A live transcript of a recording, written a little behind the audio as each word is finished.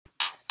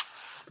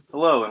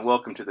Hello and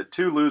welcome to the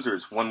Two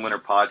Losers, One Winner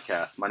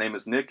podcast. My name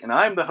is Nick and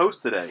I am the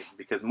host today.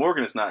 Because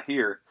Morgan is not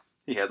here,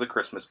 he has a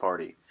Christmas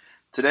party.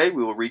 Today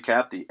we will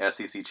recap the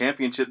SEC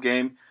championship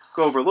game,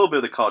 go over a little bit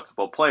of the college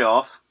football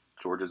playoff,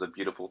 Georgia's a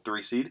beautiful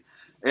 3-seed,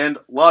 and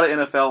a lot of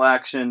NFL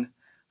action.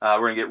 We're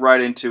going to get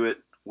right into it.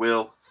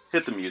 Will,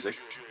 hit the music.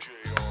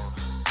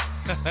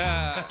 Man,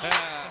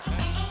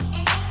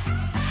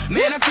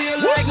 I feel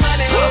like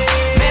money.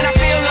 Man, I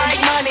feel like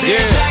money.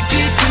 Yeah.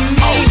 Attracted to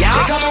me. Oh, yeah.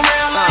 They come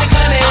around like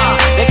honey.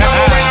 They come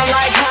around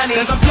like honey.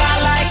 'Cause I'm fly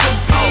like a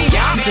bee.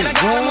 Man, I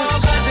got them all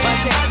buzzing.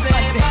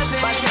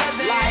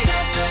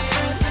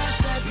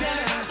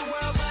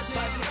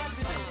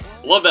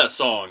 Love that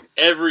song.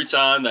 Every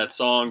time that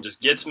song just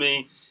gets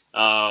me.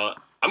 I'm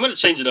going to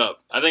change it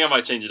up. I think I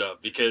might change it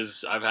up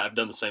because I've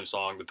done the same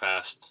song the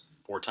past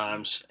 4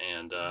 times,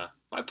 and I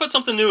put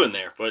something new in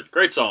there. But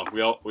great song.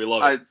 We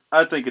love it.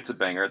 I think it's a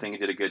banger. I think you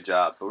did a good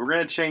job. But we're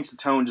going to change the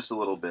tone just a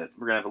little bit.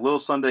 We're going to have a little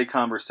Sunday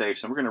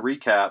conversation. We're going to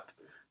recap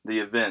the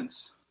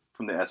events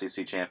from the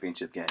SEC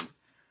championship game.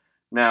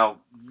 Now,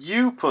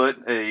 you put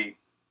a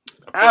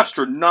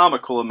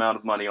astronomical amount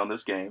of money on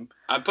this game.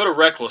 I put a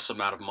reckless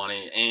amount of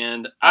money,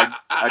 and I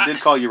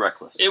did call you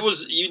reckless.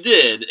 You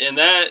did, and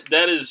that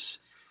is.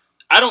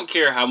 I don't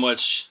care how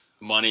much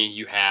money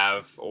you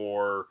have,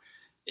 or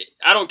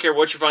I don't care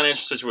what your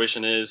financial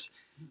situation is.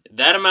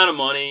 That amount of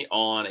money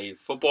on a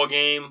football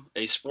game,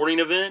 a sporting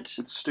event,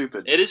 it's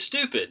stupid. It is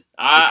stupid.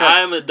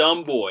 I am a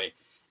dumb boy,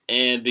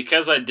 and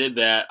because I did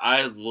that,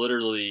 I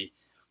literally.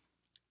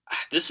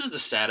 This is the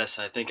saddest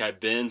I think I've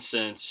been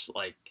since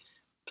I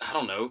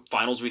don't know,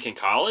 finals week in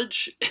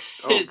college.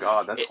 Oh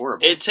God, that's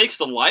horrible. It takes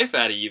the life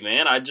out of you,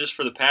 man.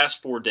 For the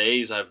past 4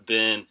 days, I've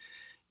been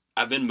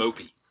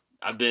mopey.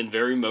 I've been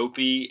very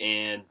mopey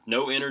and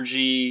no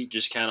energy,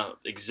 just kind of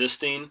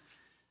existing.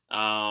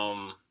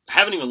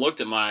 Haven't even looked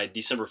at my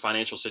December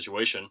financial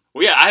situation.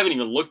 Well, yeah, I haven't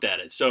even looked at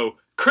it. So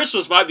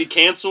Christmas might be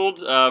canceled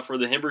for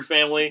the Hembry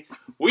family.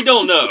 We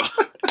don't know.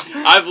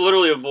 I've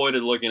literally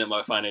avoided looking at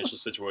my financial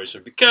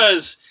situation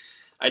because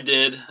I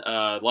did.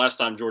 Last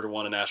time Georgia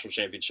won a national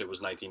championship was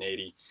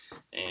 1980,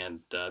 and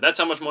that's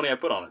how much money I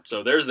put on it.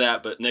 So there's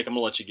that. But Nick, I'm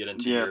gonna let you get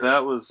into. Yeah,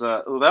 that was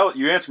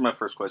you answered my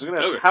first question. I'm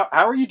gonna ask you, how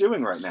are you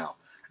doing right now?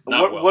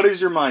 Well. What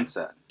is your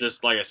mindset?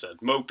 Just like I said,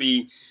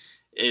 mopey.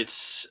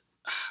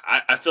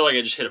 I feel like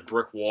I just hit a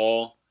brick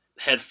wall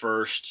head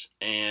first,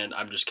 and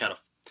I'm just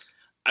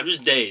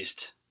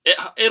dazed.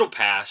 It'll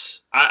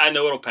pass. I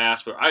know it'll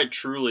pass, but I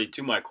truly,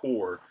 to my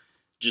core,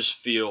 just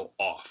feel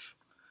off.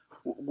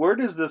 Where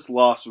does this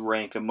loss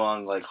rank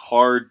among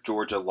hard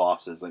Georgia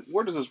losses?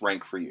 Where does this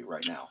rank for you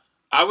right now?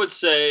 I would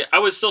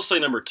still say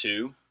number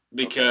 2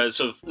 because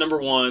so number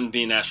 1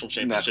 being national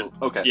championship.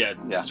 Okay. Yeah.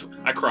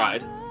 I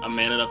cried. I'm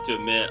man enough to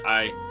admit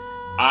I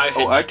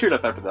teared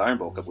up after the Iron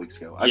Bowl a couple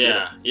weeks ago.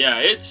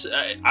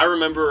 I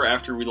remember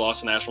after we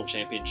lost the national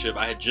championship,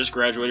 I had just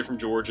graduated from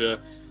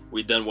Georgia.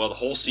 We'd done well the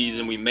whole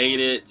season. We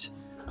made it.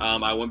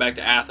 I went back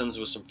to Athens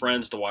with some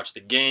friends to watch the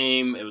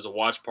game. It was a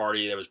watch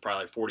party. There was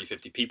probably 40,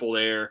 50 people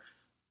there.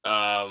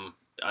 I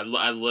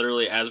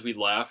literally, as we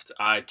left,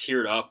 I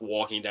teared up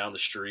walking down the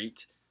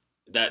street.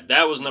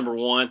 That was number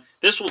 1.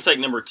 This will take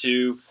number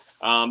 2.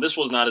 This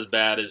was not as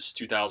bad as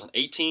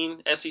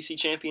 2018 SEC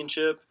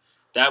championship.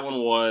 That one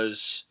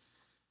was.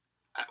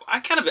 I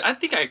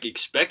think I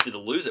expected to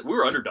lose it. We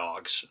were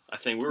underdogs. I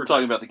think we were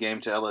talking about the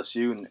game to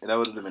LSU, and that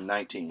would have been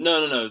 19.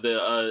 No.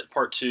 The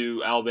Part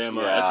 2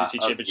 Alabama SEC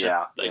championship,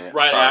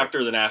 right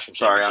after the national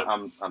championship.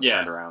 Sorry, I'm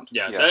turned around.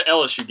 Yeah, that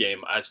LSU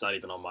game. It's not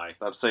even on my.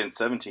 I was saying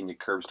 17. You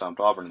curb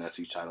stomped Auburn in the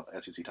SEC title.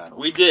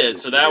 We did.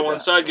 So that one.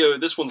 So I'd go.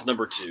 This one's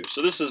number 2.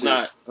 So this is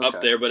not up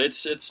there, but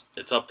it's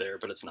up there,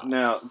 but it's not.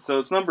 Now, so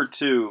it's number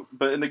 2,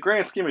 but in the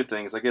grand scheme of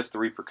things, I guess the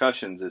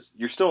repercussions is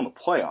you're still in the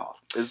playoff.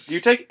 Do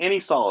you take any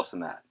solace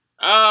in that?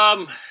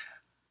 I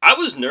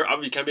was can I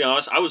be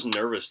honest? I was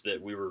nervous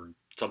that we were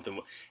something.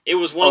 It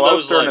was one of those. I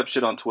was stirring up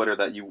shit on Twitter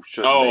that you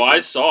should. Oh, I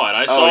saw it.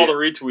 I saw the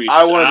retweets.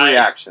 I wanted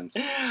reactions.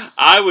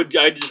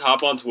 I'd just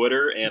hop on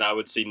Twitter and I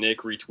would see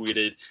Nick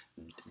retweeted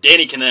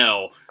Danny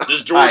Cannell.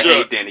 Does Georgia? I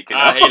hate Danny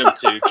Cannell. I hate him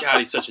too. God,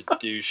 he's such a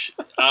douche.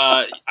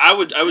 I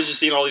was just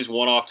seeing all these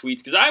one-off tweets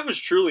because I was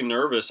truly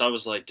nervous. I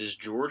was like, does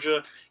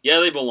Georgia? Yeah,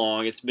 they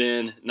belong. It's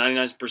been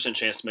 99%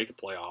 chance to make the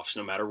playoffs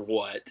no matter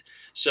what.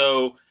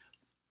 So.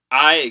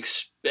 I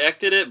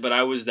expected it, but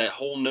that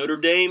whole Notre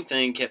Dame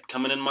thing kept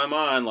coming in my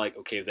mind. Like,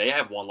 okay, they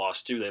have one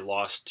loss too. They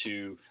lost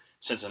to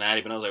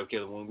Cincinnati, but I was like, okay,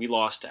 when we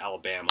lost to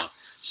Alabama.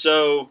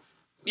 So,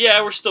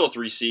 yeah, we're still a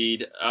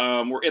 3-seed.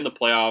 We're in the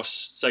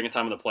playoffs, second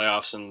time in the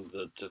playoffs in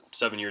the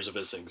 7 years of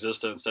its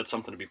existence. That's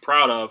something to be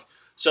proud of.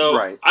 So,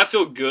 right. I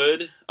feel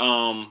good.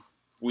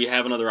 We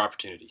have another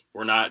opportunity.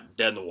 We're not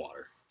dead in the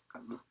water.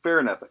 Fair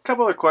enough. A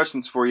couple other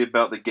questions for you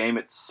about the game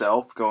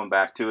itself, going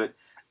back to it.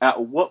 At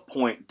what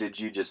point did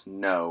you just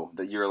know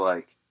that you're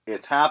like,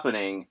 it's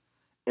happening,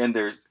 and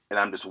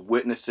I'm just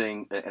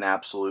witnessing an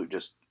absolute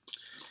just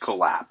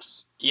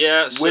collapse?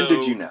 Yeah. When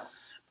did you know?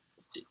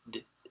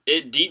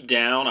 It deep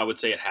down, I would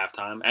say at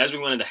halftime. As we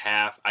went into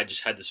half, I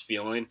just had this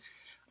feeling.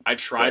 I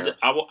tried to.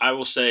 I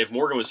will say, if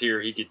Morgan was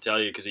here, he could tell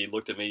you because he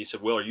looked at me. He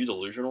said, "Will, are you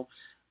delusional?"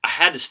 I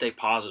had to stay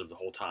positive the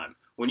whole time.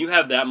 When you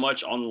have that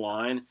much on the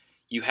line,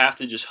 you have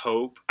to just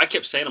hope. I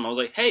kept saying to him, I was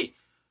like, "Hey,"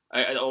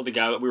 I told the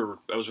guy that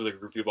I was with a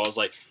group of people. I was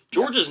like,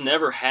 "Georgia's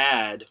never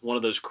had one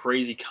of those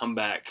crazy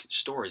comeback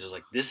stories." I was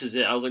like, "This is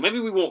it." I was like, "Maybe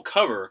we won't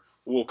cover.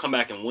 We'll come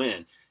back and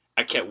win."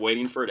 I kept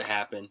waiting for it to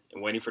happen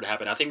and waiting for it to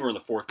happen. I think we were in the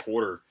fourth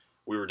quarter.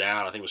 We were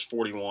down. I think it was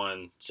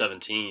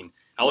 41-17.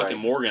 I looked at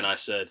Morgan. I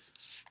said,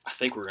 "I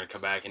think we're going to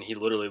come back." And he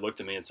literally looked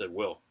at me and said,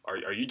 "Will,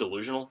 are you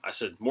delusional?" I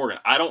said, "Morgan,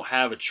 I don't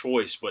have a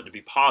choice but to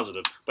be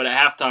positive." But at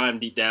halftime,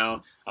 deep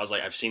down, I was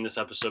like, "I've seen this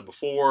episode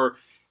before.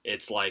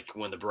 It's like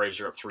when the Braves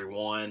are up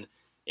 3-1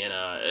 in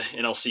an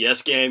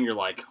LCS game. You're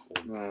like,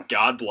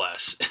 God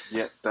bless."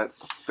 Yeah, that's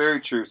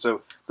very true.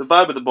 So the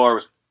vibe of the bar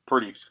was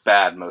pretty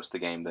bad most of the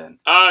game then.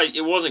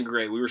 It wasn't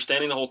great. We were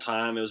standing the whole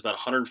time. It was about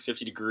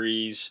 150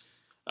 degrees.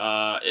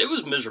 It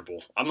was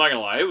miserable. I'm not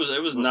gonna lie. It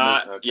was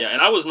not. Okay. Yeah,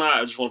 and I was not.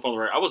 I just want to put on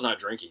the record. I was not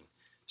drinking,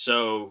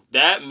 so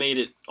that made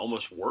it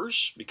almost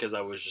worse because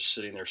I was just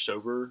sitting there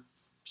sober,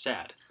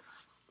 sad.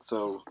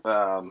 So,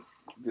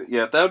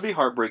 yeah, that would be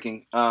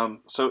heartbreaking.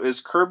 So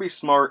is Kirby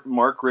Smart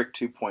Mark Richt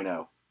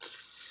 2.0?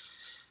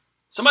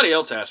 Somebody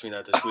else asked me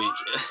that this week.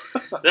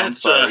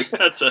 That's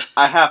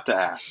I have to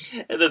ask.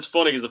 And that's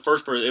funny because the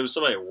first person, it was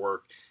somebody at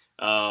work,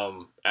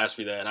 asked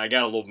me that, and I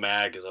got a little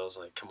mad because I was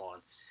like, "Come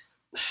on."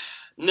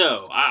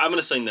 No, I'm going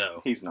to say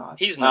no. He's not.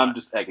 He's not. I'm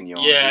just egging you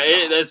on.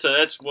 Yeah,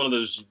 that's one of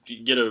those,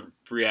 you get a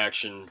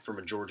reaction from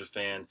a Georgia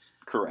fan.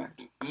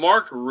 Correct.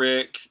 Mark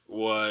Richt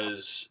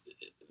was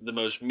the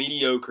most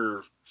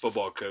mediocre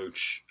football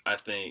coach, I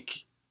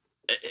think.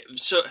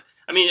 So,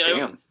 I mean,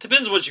 it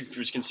depends what you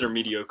consider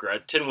mediocre. A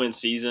 10-win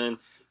season,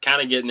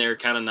 kind of getting there,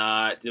 kind of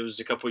not. There was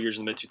a couple of years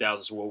in the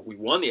mid-2000s where we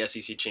won the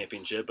SEC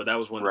championship, but that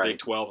was when the Big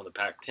 12 and the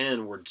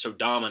Pac-10 were so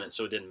dominant,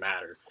 so it didn't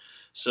matter.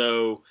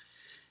 So,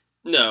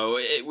 no,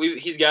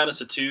 he's gotten us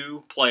to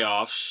 2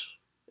 playoffs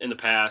in the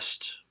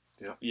past.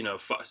 Yeah. You know,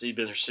 so he's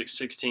been there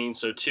 16,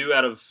 so 2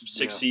 out of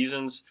 6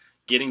 seasons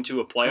getting to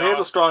a playoff. He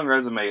has a strong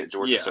resume at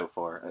Georgia so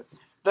far.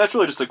 That's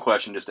really just a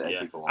question just to egg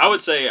people on. I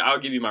would say I'll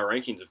give you my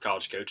rankings of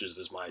college coaches.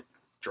 This might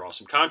draw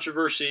some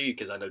controversy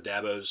because I know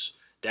Dabo's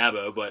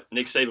Dabo, but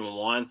Nick Saban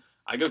 1.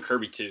 I go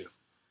Kirby 2.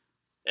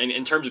 And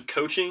in terms of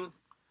coaching,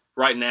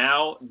 right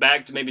now,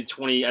 back to maybe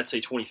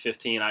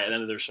 2015. I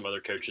know there's some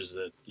other coaches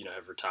that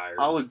have retired.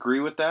 I'll agree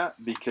with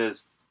that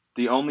because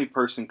the only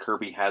person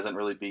Kirby hasn't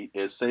really beat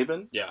is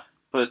Saban. Yeah.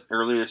 But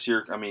earlier this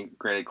year, I mean,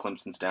 granted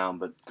Clemson's down,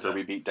 but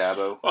Kirby beat Dabo.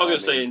 Well, I was going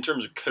to say, in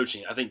terms of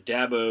coaching, I think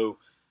Dabo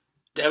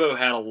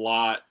had a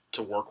lot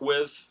to work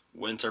with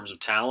in terms of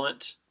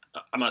talent.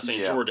 I'm not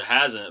saying Georgia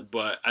hasn't,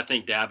 but I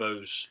think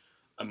Dabo's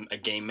a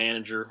game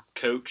manager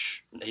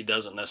coach. He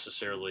doesn't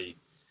necessarily.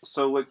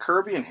 So what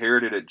Kirby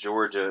inherited at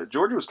Georgia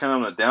was kind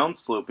of on a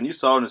downslope, and you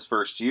saw in his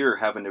first year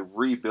having to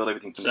rebuild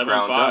everything from the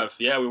ground up. 7-5.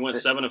 Yeah, we went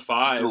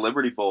 7-5 to the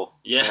Liberty Bowl.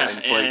 Yeah,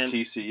 and played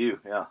TCU.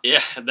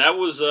 Yeah, that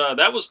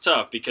was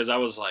tough because I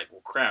was like,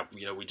 well, crap.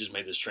 We just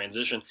made this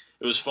transition.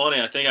 It was funny.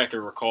 I think I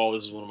can recall.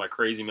 This is one of my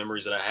crazy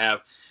memories that I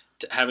have.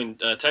 Having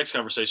text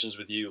conversations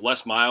with you.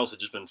 Les Miles had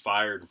just been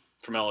fired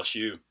from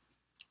LSU,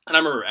 and I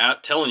remember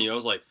telling you, I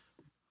was like,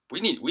 we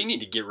need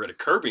to get rid of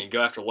Kirby and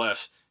go after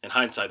Les. In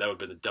hindsight, that would have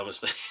been the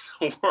dumbest thing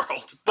in the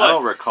world. But I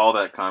don't recall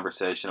that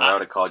conversation. I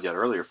would have called you out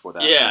earlier for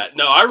that. Yeah,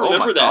 no, I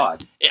remember that.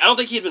 God. I don't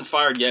think he had been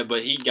fired yet,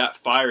 but he got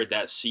fired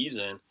that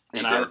season.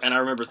 And I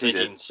remember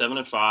thinking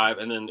 7-5,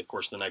 and then of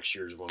course the next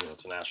year is when we went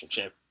to national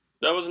champ.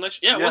 That was the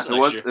next year. Yeah, it was the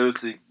next year. It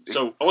was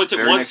so only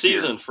took one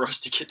season for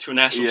us to get to a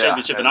national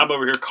championship, and I'm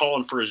over here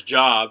calling for his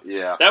job.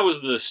 Yeah, that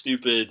was a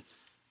stupid.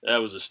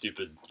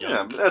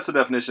 Yeah, that's the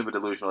definition of a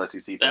delusional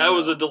SEC fan. That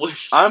was a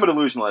delusion. I'm a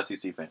delusional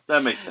SEC fan.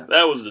 That makes sense.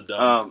 That was a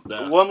dumb.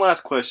 One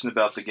last question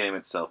about the game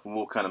itself, and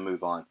we'll kind of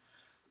move on.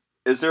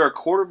 Is there a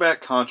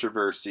quarterback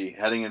controversy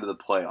heading into the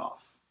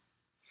playoff?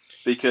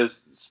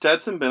 Because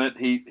Stetson Bennett,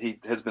 he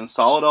has been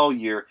solid all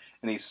year,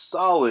 and he's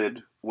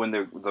solid when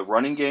the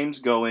running game's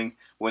going,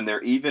 when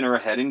they're even or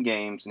ahead in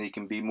games, and he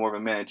can be more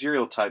of a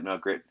managerial type. Now,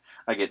 great,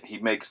 he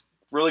makes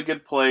really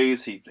good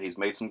plays. He's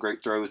made some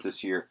great throws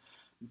this year.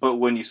 But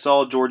when you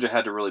saw Georgia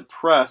had to really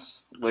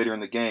press later in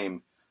the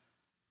game,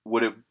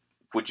 would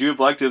you have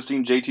liked to have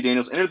seen JT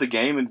Daniels enter the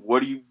game, and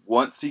what do you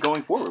want to see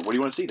going forward? What do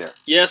you want to see there?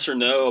 Yes or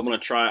no? I'm going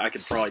to try. I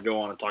could probably go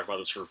on and talk about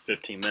this for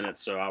 15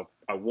 minutes, so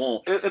I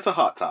won't. It's a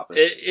hot topic.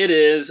 It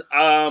is.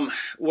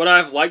 Would I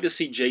have liked to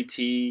see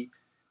JT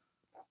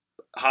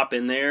hop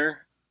in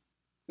there,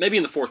 maybe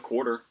in the fourth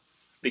quarter,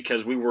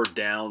 because we were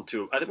down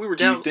to. I think we were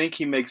down. Do you think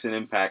he makes an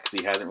impact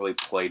because he hasn't really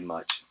played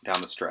much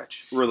down the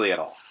stretch, really at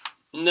all?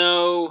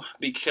 No,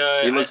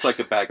 because he looks like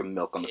a bag of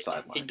milk on the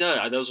sideline. He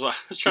does. That was what I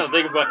was trying to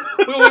think about.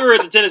 When we were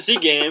at the Tennessee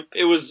game,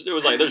 it was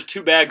like there's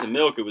 2 bags of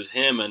milk. It was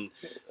him and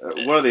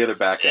one of the other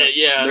backups.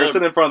 They're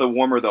sitting in front of the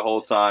warmer the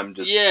whole time.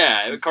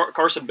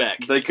 Carson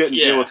Beck. They couldn't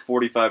deal with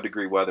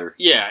 45-degree weather.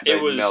 Yeah, They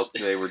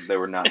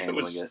were not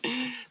handling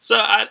it.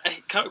 So,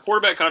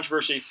 quarterback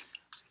controversy.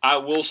 I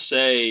will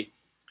say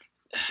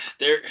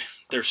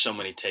there's so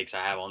many takes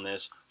I have on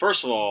this.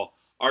 First of all,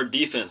 our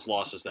defense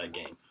lost us that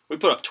game. We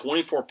put up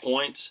 24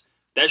 points.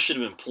 That should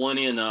have been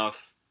plenty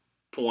enough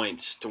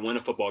points to win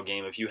a football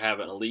game if you have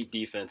an elite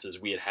defense as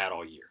we had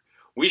all year.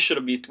 We should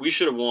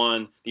have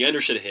won. The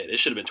under should have hit. It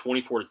should have been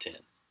 24-10.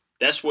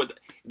 That's what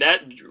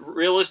that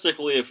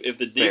realistically, if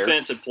the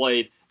defense had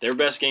played their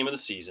best game of the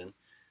season,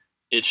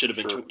 it should have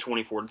been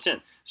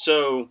 24-10.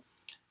 So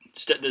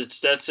did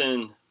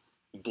Stetson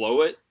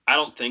blow it? I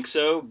don't think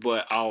so,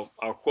 but I'll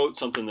quote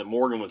something that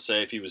Morgan would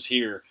say if he was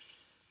here.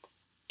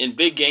 In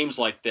big games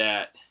like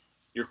that,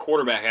 your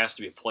quarterback has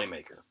to be a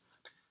playmaker.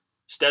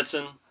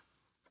 Stetson,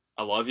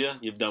 I love you.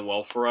 You've done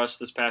well for us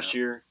this past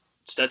year.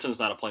 Stetson's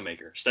not a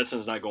playmaker.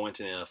 Stetson's not going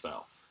to the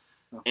NFL.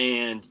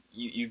 And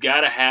you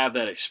got to have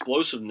that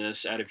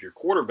explosiveness out of your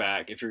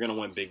quarterback if you're going to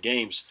win big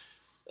games.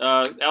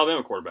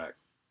 Alabama quarterback.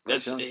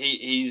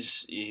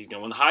 He's going to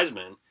win the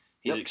Heisman.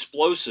 He's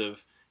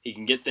explosive. He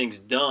can get things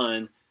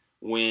done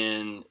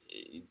when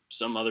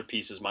some other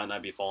pieces might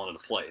not be falling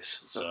into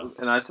place. So,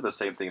 and I said the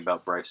same thing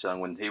about Bryce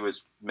Young when he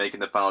was making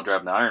the final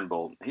drive in the Iron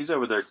Bowl. He's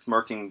over there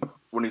smirking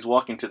when he's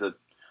walking to the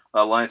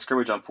line of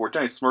scrimmage on 4th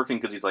down. He's smirking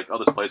because he's like, "Oh,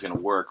 this play's going to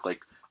work.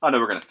 Like, I know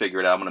we're going to figure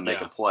it out. I'm going to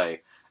make a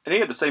play." And he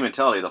had the same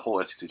mentality the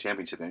whole SEC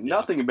championship game.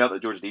 Nothing about the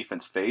Georgia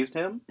defense fazed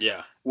him.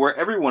 Yeah. Where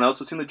everyone else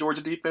has seen the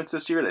Georgia defense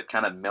this year, they've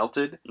kind of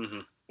melted. Mm-hmm.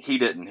 He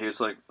didn't. He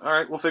was like, all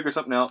right, we'll figure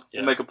something out.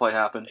 Yeah. We'll make a play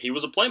happen. He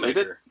was a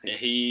playmaker.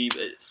 You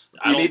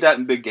need that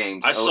in big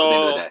games at the end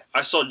of the day.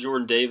 I saw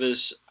Jordan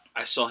Davis.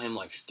 I saw him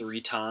like 3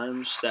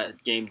 times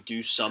that game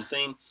do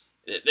something.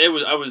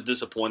 I was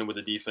disappointed with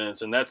the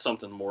defense, and that's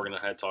something Morgan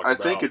and I had talked about.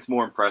 I think it's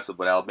more impressive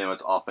what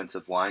Alabama's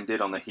offensive line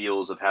did on the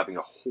heels of having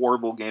a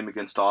horrible game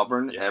against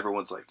Auburn. Yeah.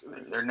 Everyone's like,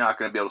 they're not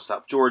going to be able to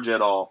stop Georgia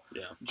at all.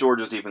 Yeah.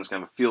 Georgia's defense is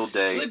going to have a field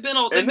day. They've been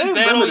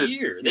bad all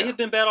year. They have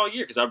been bad all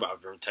year because I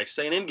remember the Texas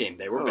A&M game.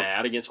 They were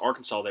bad against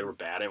Arkansas. They were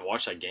bad. I didn't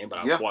watch that game, but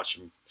I watched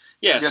them.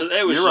 Yeah, so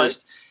it was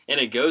just right. And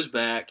it goes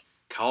back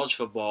college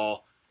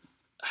football.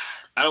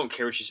 I don't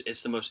care what you say.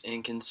 It's the most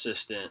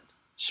inconsistent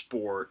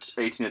sport.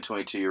 18 to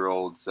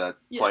 22-year-olds that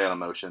play on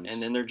emotions.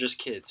 And then they're just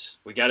kids.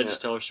 We got to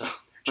just tell ourselves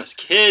they're just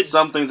kids.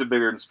 Some things are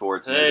bigger than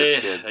sports, and they're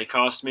just kids. They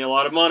cost me a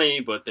lot of money,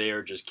 but they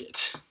are just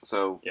kids.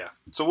 So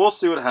we'll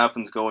see what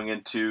happens going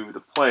into the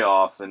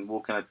playoff, and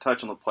we'll kind of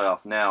touch on the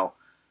playoff now.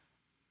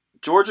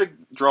 Georgia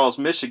draws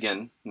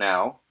Michigan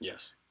now.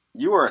 Yes.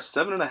 You are a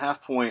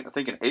 7.5 point, I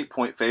think an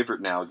 8-point favorite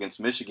now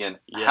against Michigan.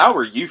 Yeah. How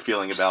are you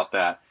feeling about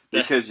that?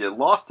 Because you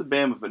lost to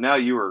Bama, but now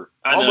you were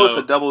almost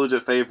a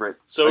double-digit favorite.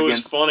 So it was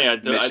funny. I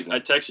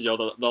texted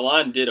y'all. The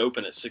line did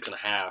open at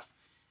 6.5,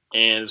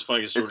 and it was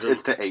funny because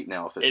it's to 8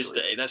 now officially. It's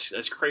to 8.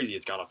 That's crazy.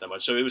 It's gone up that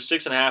much. So it was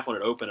 6.5 when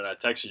it opened, and I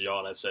texted y'all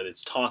and I said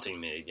it's taunting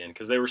me again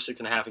because they were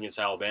 6.5 against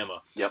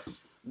Alabama. Yep.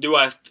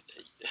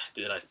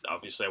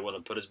 Obviously I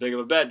wouldn't have put as big of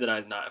a bet did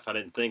I not if I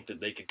didn't think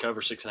that they could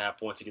cover 6.5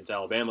 points against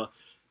Alabama.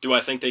 Do I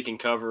think they can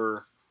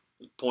cover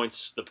the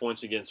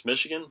points against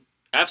Michigan?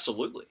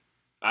 Absolutely.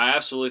 I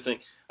absolutely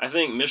think. I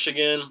think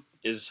Michigan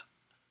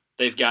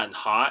they've gotten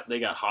hot. They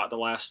got hot the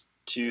last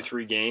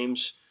 2-3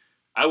 games.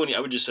 I would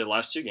just say the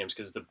last 2 games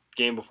because the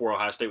game before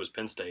Ohio State was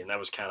Penn State, and that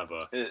was kind of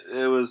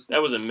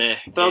that was a meh.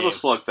 That was a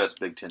slugfest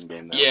Big Ten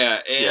game, though. Yeah,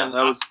 and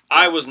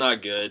I was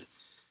not good.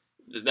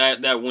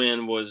 That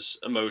win was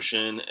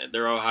emotion.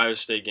 Their Ohio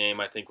State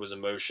game, I think, was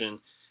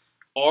emotion.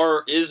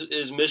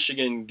 Is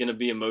Michigan going to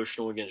be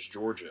emotional against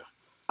Georgia?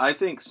 I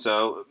think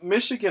so.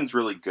 Michigan's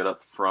really good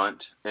up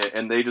front,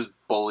 and they just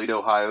bullied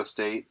Ohio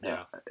State.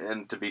 Yeah.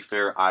 And to be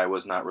fair,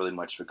 Iowa's not really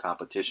much of a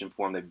competition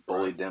for them. They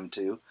bullied them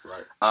too.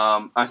 Right.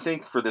 I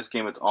think for this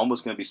game, it's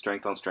almost going to be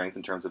strength on strength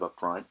in terms of up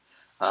front.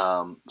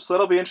 So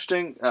that'll be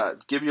interesting.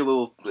 Give you a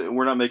little.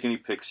 We're not making any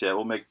picks yet.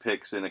 We'll make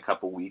picks in a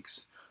couple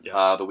weeks.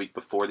 Yeah. The week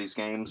before these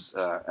games,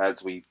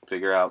 as we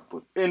figure out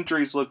what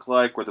injuries look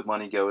like, where the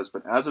money goes.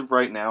 But as of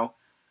right now,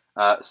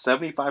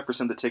 75%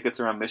 of the tickets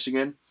are on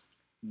Michigan.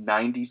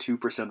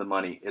 92% of the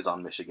money is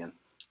on Michigan.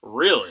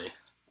 Really?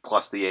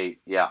 Plus the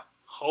 8, yeah.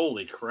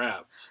 Holy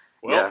crap.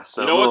 Well, yeah,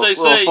 so you know what they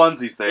say.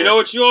 Funsies there. You know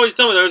what you always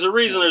tell me. There's a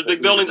reason there's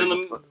big buildings in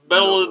the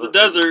middle of the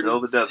desert.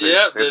 Middle of the desert.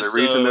 Yep, there's a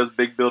reason those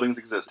big buildings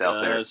exist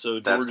out there. So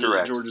that's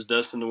correct. Georgia's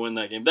destined to win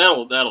that game.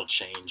 That'll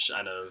change.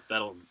 I know.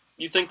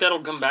 You think that'll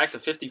come back to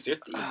 50-50?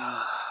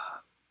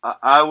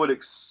 I would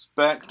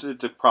expect it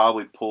to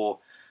probably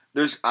pull.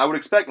 I would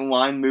expect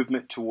line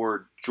movement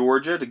toward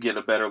Georgia to get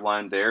a better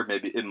line there.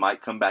 Maybe it might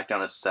come back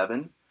down to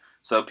 7.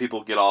 So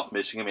people get off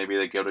Michigan. Maybe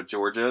they go to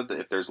Georgia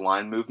if there's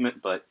line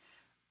movement. But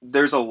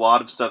there's a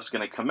lot of stuff's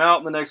going to come out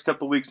in the next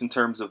couple of weeks in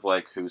terms of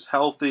like who's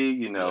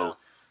healthy.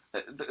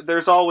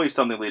 There's always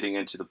something leading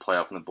into the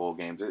playoff and the bowl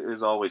games.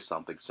 There's always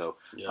something. So,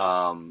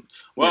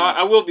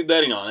 I will be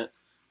betting on it.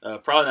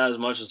 Probably not as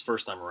much as the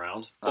first time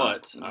around,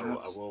 but I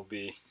will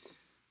be.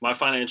 My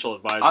financial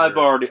advisor. I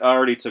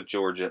already took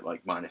Georgia at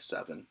like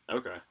 -7.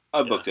 Okay.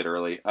 I booked it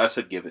early. I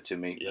said give it to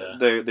me. Yeah.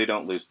 They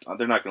don't lose.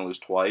 They're not going to lose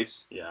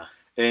twice. Yeah.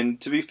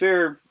 And to be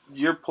fair,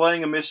 you're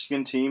playing a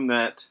Michigan team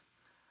that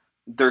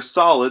they're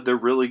solid. They're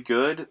really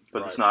good,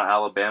 but it's not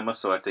Alabama,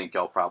 so I think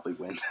y'all probably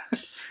win.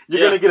 You're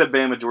going to get a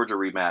Bama-Georgia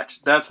rematch.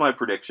 That's my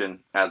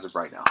prediction as of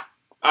right now.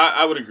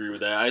 I would agree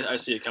with that. I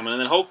see it coming.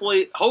 And then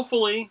hopefully,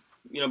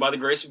 by the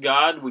grace of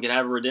God, we can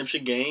have a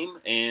redemption game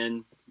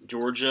and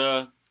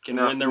Georgia can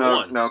win their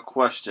one. No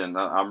question.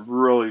 I'm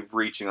really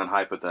reaching on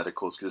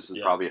hypotheticals because this is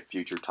probably a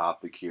future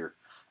topic here.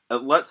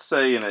 Let's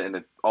say in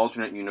an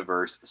alternate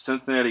universe,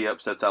 Cincinnati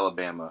upsets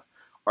Alabama.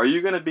 Are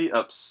you going to be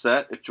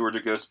upset if Georgia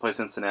goes to play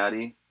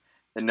Cincinnati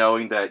and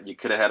knowing that you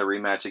could have had a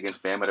rematch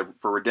against Bama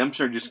for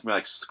redemption, or just be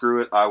like,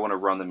 screw it, I want to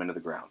run them into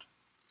the ground?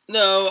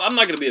 No, I'm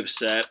not going to be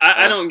upset.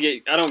 I don't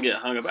get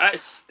hung up.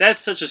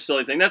 That's such a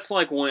silly thing. That's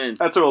like when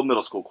that's an old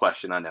middle school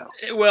question. I know.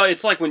 Well,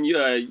 it's like when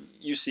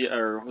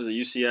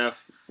UCF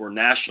were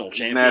national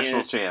champions.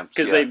 National champs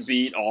because they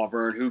beat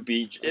Auburn. Who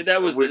beat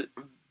Alabama?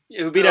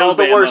 It was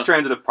the worst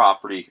transitive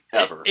property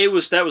ever.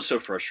 That was so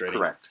frustrating.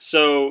 Correct.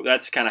 So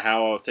that's kind of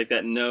how I'll take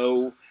that.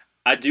 No,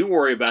 I do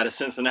worry about a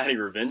Cincinnati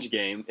revenge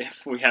game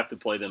if we have to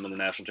play them in the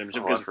national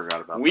championship. I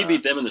forgot about we that.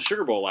 beat them in the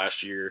Sugar Bowl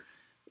last year.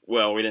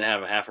 Well, we didn't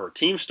have half our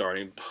team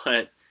starting,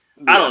 but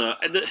I don't know.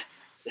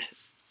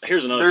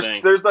 Here's another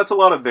thing. That's a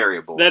lot of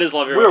variables. That is a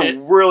lot of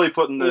variables. We're really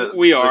putting the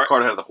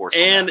cart ahead of the horse.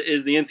 And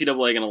is the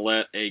NCAA going to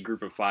let a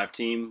group of 5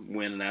 team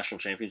win a national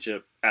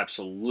championship?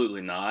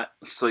 Absolutely not.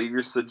 So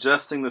you're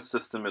suggesting the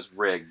system is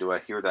rigged. Do I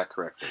hear that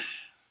correctly?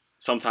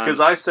 Sometimes.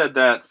 Because I said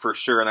that for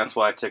sure, and that's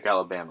why I took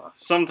Alabama.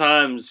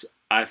 Sometimes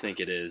I think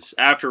it is.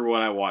 After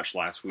what I watched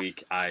last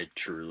week, I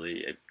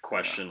truly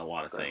question a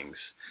lot of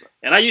things.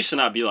 And I used to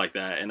not be like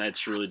that, and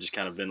it's really just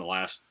kind of been the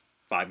last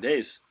 5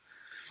 days.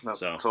 No,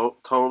 so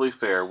totally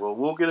fair. Well,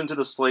 we'll get into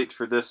the slate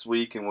for this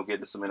week, and we'll get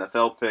into some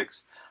NFL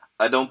picks.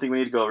 I don't think we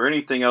need to go over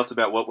anything else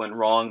about what went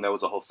wrong. That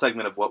was a whole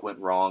segment of what went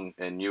wrong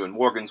in you and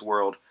Morgan's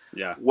world.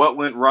 Yeah. What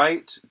went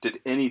right? Did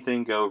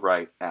anything go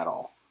right at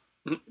all?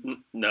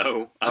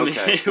 No.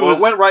 It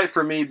went right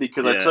for me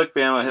because I took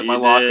Bama, I hit my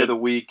lock of the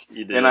week,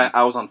 and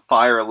I was on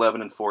fire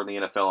 11-4 in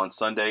the NFL on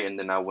Sunday, and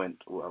then I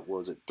went,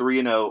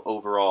 3-0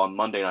 overall on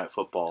Monday Night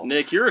Football.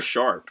 Nick, you're a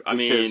sharp.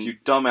 Because you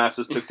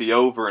dumbasses took the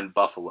over in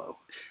Buffalo.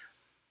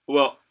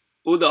 Hold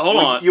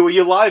on.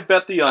 You live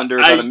bet the under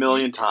about a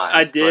million times.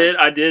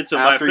 I did. So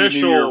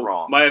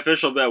my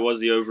official bet was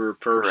the over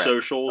per Correct.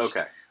 socials.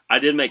 Okay. I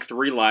did make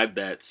 3 live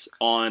bets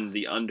on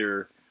the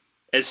under.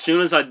 As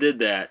soon as I did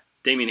that,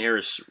 Damian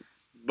Harris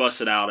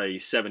busted out a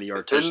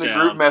 70-yard touchdown. In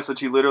the group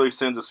message, he literally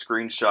sends a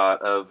screenshot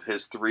of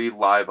his 3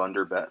 live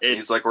under bets.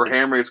 He's like, we're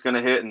hammering, it's going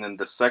to hit, and then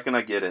the second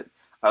I get it,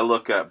 I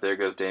look up, there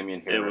goes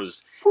Damian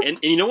Harris. And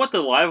you know what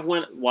the live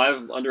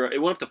under,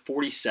 it went up to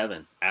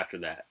 47 after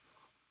that.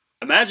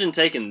 Imagine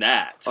taking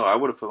that. Oh, I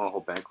would have put on a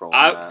whole bankroll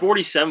on that.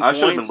 47 I points.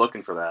 should have been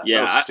looking for that.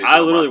 Yeah, that I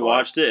literally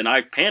watched it, and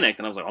I panicked,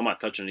 and I was like, I'm not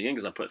touching it again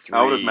because I put 3.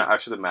 I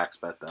should have max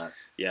bet that.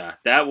 Yeah,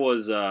 that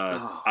was,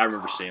 I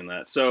remember seeing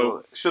that.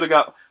 So should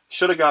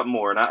have got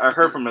more. And I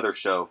heard from another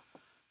show,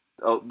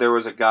 there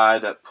was a guy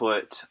that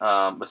put,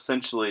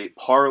 essentially,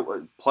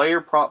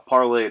 player prop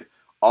parlayed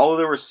all of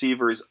the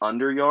receivers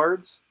under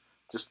yards,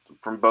 just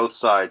from both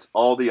sides,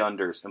 all the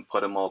unders, and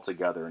put them all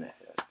together in a hit.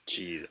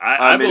 Jeez,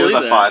 I mean, believe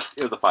that.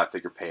 It was a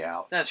 5-figure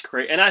payout. That's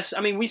great. And I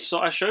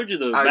showed you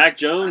the Mac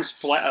Jones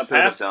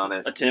pass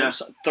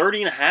attempts,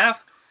 30.5.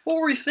 What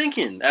were you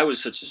thinking? That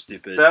was such a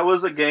stupid. That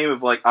was a game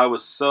of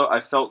I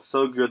felt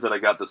so good that I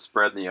got the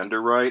spread and the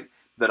under right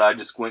that I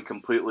just went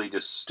completely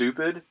just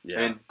stupid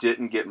and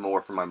didn't get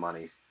more for my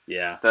money.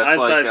 Yeah, that's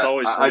hindsight's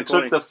always 20/20. I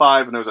took the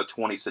 5 and there was a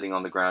 20 sitting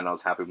on the ground. And I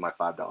was happy with my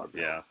 $5 bill.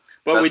 Yeah,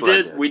 but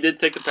we did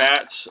take the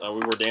Pats. We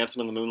were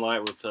dancing in the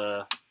moonlight with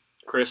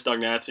Chris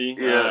Dognazzi.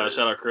 Yeah,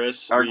 shout out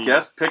Chris. Our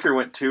guest picker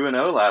went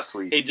 2-0 last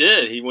week. He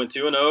did. He went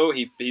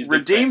 2-0. He's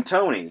redeemed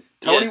Tony.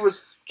 Tony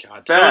was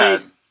bad.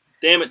 Tony,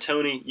 damn it,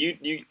 Tony.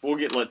 We'll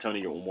let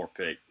Tony get one more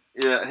pick.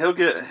 Yeah,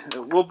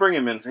 we'll bring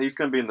him in. He's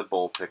going to be in the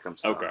bowl pick'em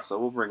stuff, so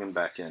we'll bring him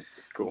back in.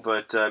 Cool.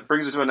 But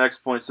brings us to our next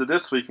point. So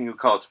this week in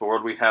college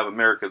sport, we have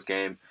America's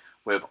game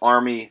with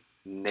Army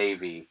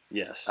Navy.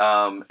 Yes.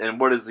 And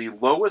what is the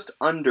lowest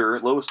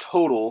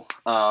total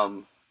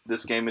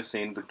this game has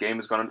seen? The game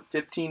has gone on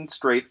 15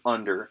 straight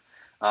under.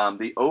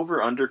 The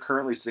over-under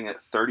currently sitting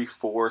at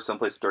 34,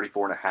 someplace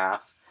 34.5.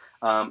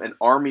 And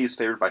Army is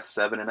favored by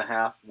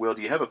 7.5. Will,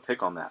 do you have a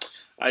pick on that?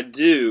 I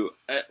do.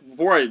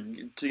 Before I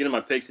get into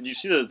my picks, did you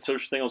see the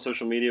social thing on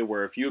social media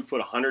where if you would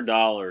put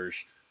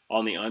 $100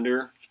 on the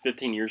under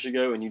 15 years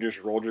ago and you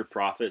just rolled your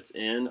profits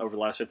in over the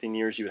last 15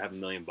 years, you would have $1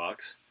 million?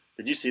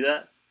 Did you see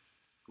that?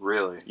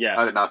 Really? Yes.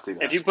 I did not see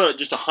that. If you put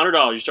just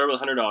 $100, you start with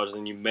 $100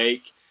 and you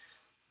make,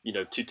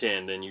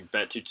 $210, then you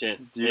bet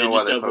 $210. Do you know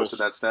why they posted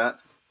that stat?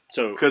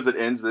 Because it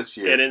ends this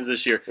year. It ends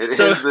this year. It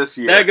ends this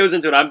year. That goes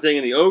into it. I'm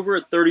taking the over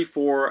at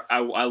 34.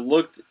 I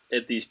looked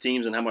at these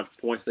teams and how much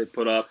points they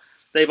put up.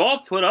 They've all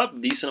put up a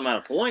decent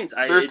amount of points.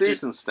 There's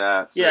decent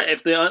stats.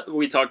 Yeah,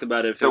 we talked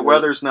about it. The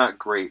weather's not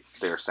great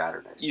there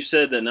Saturday. You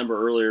said that number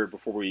earlier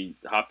before we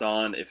hopped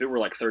on. If it were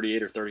like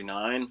 38 or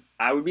 39,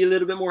 I would be a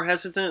little bit more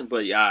hesitant.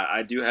 But yeah,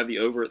 I do have the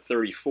over at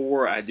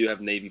 34. I do have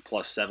Navy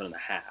plus 7.5.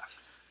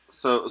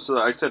 So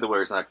I said the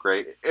weather's not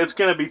great. It's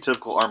going to be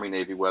typical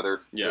Army-Navy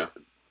weather. Yeah.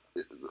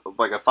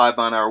 Like a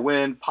 5-mile-an-hour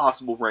wind,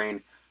 possible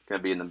rain, going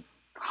to be in the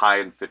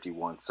high in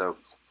 51. So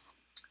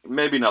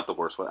maybe not the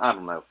worst way. I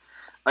don't know.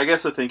 I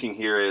guess the thinking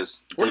here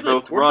is Where they do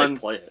both where do run. they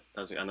play it?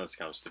 I know it's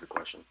kind of a stupid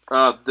question.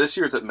 This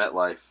year's at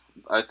MetLife.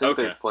 I think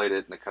Okay. they played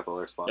it in a couple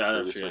other spots Yeah, I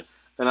previously. forget.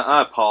 And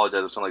I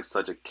apologize. I sound like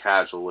such a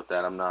casual with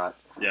that. I'm not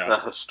Yeah. a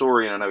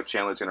historian. I know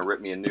Chandler's going to rip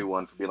me a new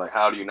one for being like,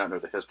 "How do you not know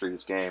the history of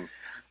this game?"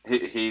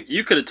 He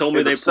You could have told me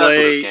is they obsessed with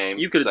this play. game,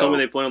 You could have told so-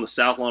 me they play on the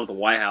south lawn of the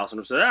White House, and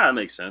I said, that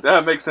makes sense.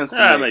 that makes sense to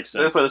me. That makes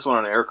They sense. play this one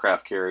on an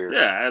aircraft carrier.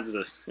 Yeah, that's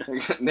just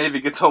Navy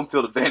gets home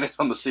field advantage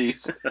on the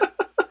seas.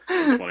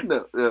 that's funny.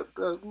 No,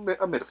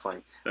 I made it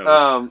funny. That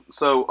was-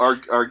 So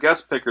our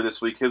guest picker this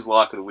week, his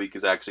lock of the week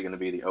is actually going to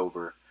be the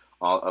over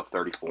of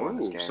 34 in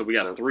this Ooh, game. so we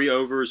got 3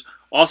 overs.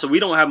 Also, we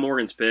don't have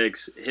Morgan's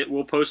picks.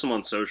 We'll post them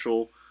on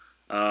social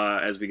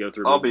as we go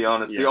through. I'll be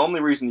honest. Yeah. The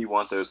only reason you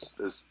want those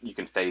is you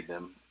can fade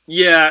them.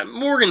 Yeah,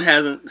 Morgan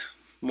hasn't.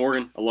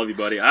 Morgan, I love you,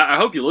 buddy. I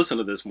hope you listen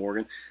to this,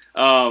 Morgan.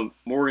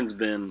 Morgan's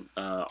been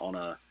on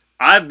a...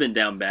 I've been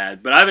down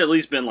bad, but I've at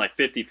least been like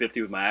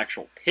 50-50 with my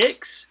actual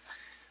picks.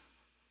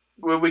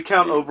 When we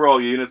count overall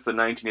units, the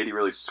 1980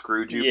 really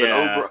screwed you.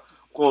 Yeah.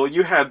 But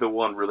you had the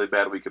one really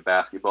bad week of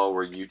basketball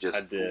where you just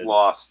I did.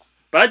 lost.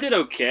 But I did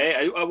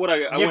okay.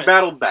 You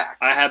battled back.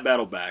 I have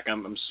battled back.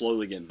 I'm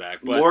slowly getting back.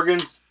 But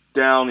Morgan's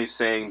down. He's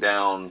staying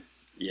down.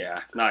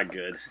 yeah, not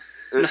good.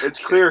 It's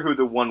clear who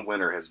the one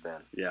winner has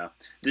been. Yeah.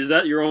 Is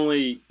that your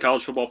only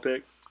college football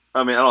pick?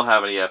 I mean, I don't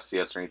have any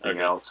FCS or anything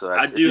Okay. else. So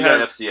I if do you got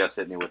have- FCS,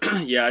 hit me with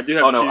it. Yeah, I do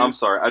have Oh, no, two. I'm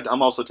sorry.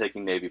 I'm also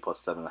taking Navy plus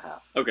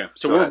 7.5. Okay,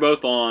 so Go we're ahead.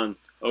 both on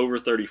over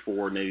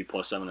 34, Navy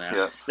plus 7.5.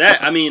 Yeah.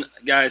 That, I mean,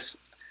 guys,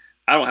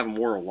 I don't have a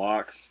mortal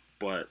lock,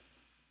 but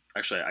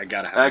actually, I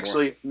gotta have.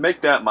 Actually, make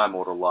that my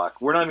mortal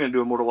lock. We're not even going to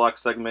do a mortal lock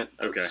segment.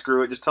 Okay.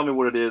 Screw it. Just tell me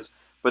what it is.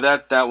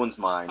 But that one's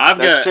mine. I've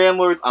That's got-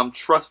 Chandler's. I'm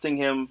trusting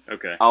him. more.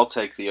 Okay. I'll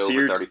take the So over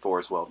you're 34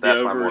 as well. The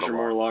That's my over is mortal your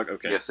lock. mortal lock.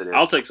 Okay. Yes, it is.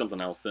 I'll take something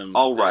else then.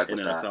 I'll ride in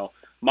with NFL.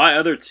 My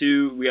other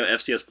two, we got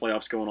FCS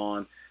playoffs going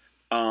on.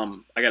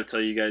 I got to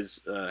tell you guys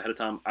ahead of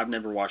time, I've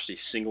never watched a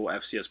single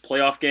FCS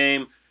playoff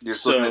game. You're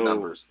just looking at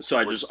numbers. So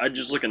I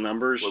just look at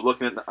numbers. We're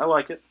looking at. I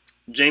like it.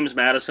 James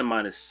Madison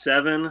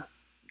 -7.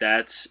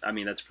 That's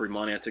free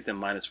money. I took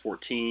them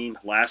 -14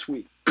 last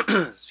week.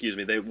 Excuse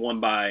me. They won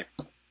by.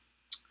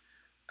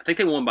 I think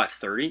they won by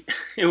 30.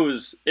 It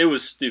was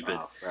stupid.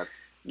 Wow,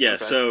 that's Yeah. okay,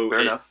 So fair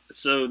enough.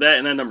 So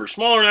that number's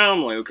smaller now.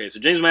 I'm like, okay. So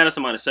James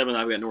Madison -7.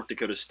 I've got North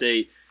Dakota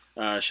State.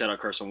 Shout out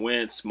Carson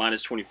Wentz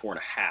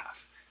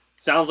 -24.5.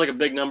 Sounds like a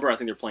big number. I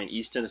think they're playing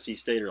East Tennessee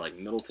State or like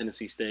Middle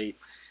Tennessee State.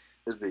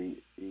 It'd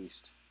be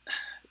East.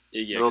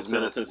 Yeah, Middle because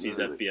Middle Tennessee-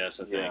 Tennessee's FBS,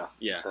 I think.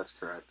 Yeah. That's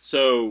correct.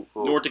 So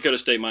Cool. North Dakota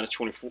State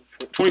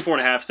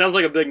 -24.5. Sounds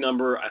like a big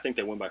number. I think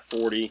they win by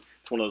 40.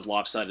 It's one of those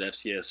lopsided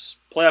FCS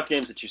playoff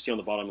games that you see on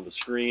the bottom of the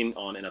screen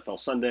on NFL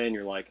Sunday, and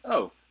you're like,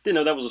 oh, didn't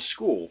know that was a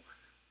school.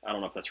 I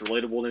don't know if that's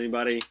relatable to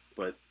anybody,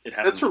 but it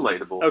happens. It's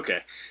relatable. Okay.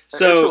 It's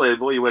So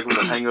relatable. You wake up with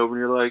a hangover and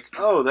you're like,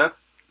 oh, that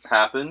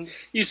happened.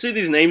 you see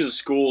these names of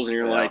schools, and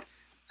you're Yeah. like,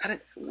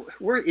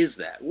 where is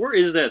that? Where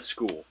is that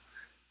school?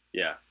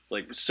 Yeah. It's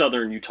like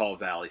Southern Utah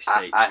Valley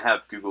State. I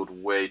have Googled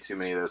way too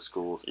many of those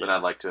schools than Yeah.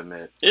 I'd like to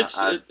admit. It's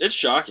I- it's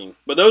shocking,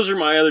 but those are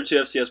my other two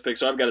FCS picks.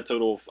 So I've got a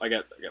total of I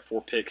got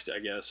 4 picks, I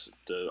guess,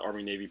 the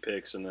Army Navy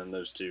picks, and then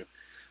those two.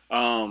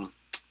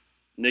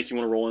 Nick, you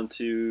want to roll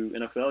into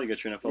NFL? You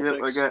got your NFL Yep,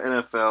 picks? I got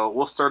NFL.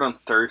 We'll start on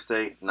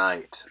Thursday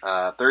night.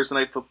 Thursday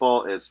night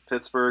football is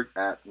Pittsburgh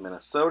at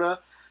Minnesota.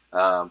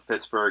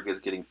 Pittsburgh is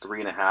getting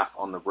 3.5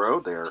 on the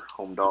road. They are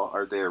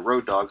they are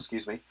road dogs.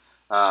 Excuse me.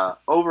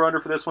 Over under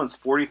for this one is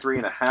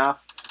 43.5.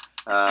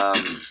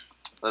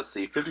 Let's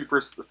see,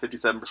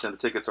 57% of the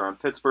tickets are on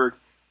Pittsburgh.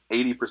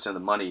 80% of the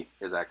money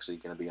is actually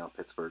going to be on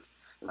Pittsburgh.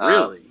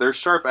 Really? There's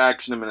sharp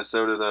action in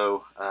Minnesota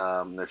though.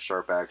 There's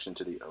sharp action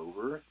to the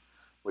over,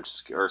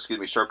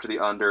 sharp to the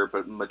under,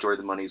 but majority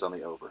of the money's on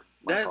the over.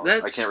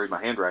 I can't read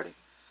my handwriting.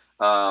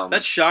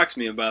 That shocks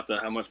me about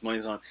how much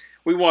money's on.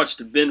 We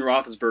watched Ben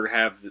Roethlisberger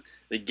have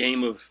the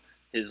game of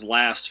his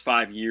last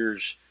 5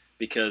 years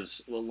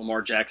because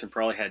Lamar Jackson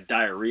probably had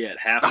diarrhea at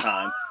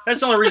halftime. That's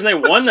the only reason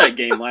they won that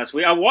game last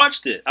week. I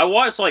watched it. I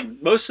watched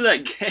like most of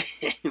that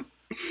game.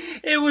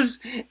 That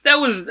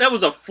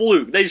was a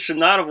fluke. They should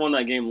not have won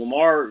that game.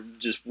 Lamar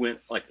just went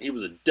like he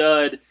was a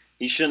dud.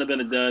 He shouldn't have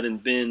been a dud,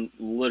 and Ben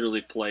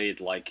literally played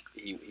like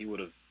he would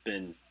have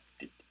been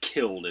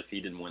killed if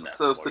he didn't win that.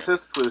 So football game.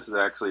 statistically, this is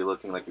actually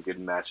looking like a good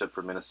matchup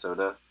for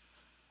Minnesota.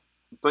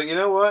 But you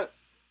know what?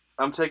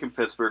 I'm taking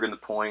Pittsburgh in the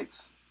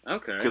points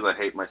Okay. because I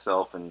hate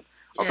myself, and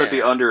I'll take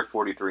the under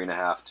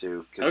 43.5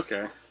 too. 'Cause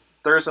Okay.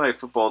 Thursday night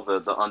football,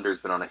 the under's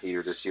been on a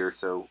heater this year,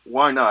 so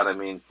why not? I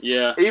mean,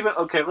 Yeah.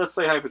 let's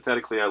say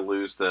hypothetically I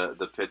lose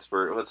the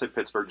Pittsburgh. Let's say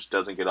Pittsburgh just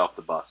doesn't get off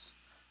the bus,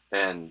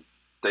 and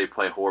they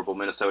play horrible.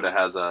 Minnesota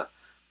has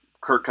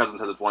Kirk Cousins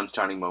has his one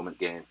shining moment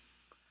game.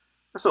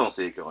 I still don't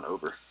see it going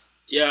over.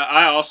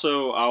 Yeah.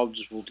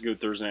 We'll go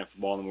Thursday night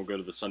football, and then we'll go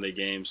to the Sunday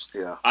games.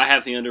 Yeah. I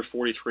have the under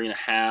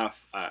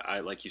 43.5. I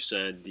like you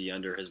said, the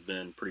under has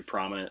been pretty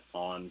prominent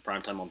on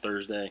primetime on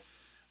Thursday.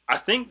 I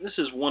think this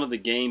is one of the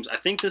games. I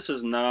think this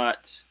is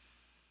not,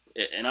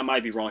 and I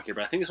might be wrong here,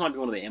 but I think this might be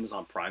one of the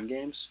Amazon Prime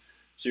games.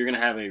 So you're gonna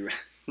have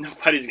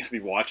nobody's going to be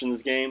watching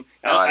this game.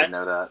 Oh, I didn't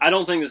know that. I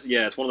don't think this.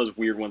 Yeah, it's one of those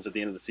weird ones at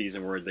the end of the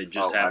season where they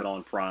just have it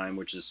on Prime,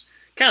 which is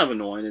kind of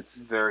annoying. It's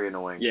very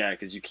annoying. Yeah,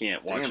 because you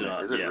can't watch it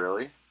on. Is it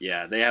really?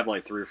 Yeah, they have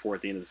like 3 or 4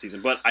 at the end of the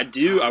season. But I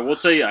will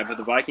tell you, I put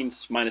the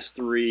Vikings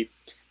 -3.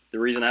 The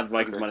reason I have the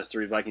Vikings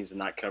 -3, Vikings did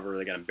not cover.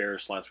 They got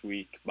embarrassed last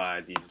week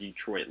by the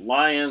Detroit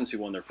Lions, who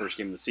won their first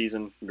game of the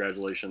season.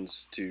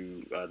 Congratulations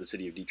to the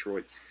city of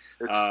Detroit.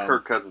 It's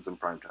Kirk Cousins in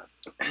primetime.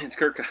 It's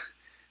Kirk.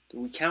 Do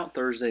we count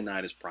Thursday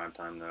night as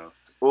primetime though?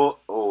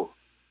 Well,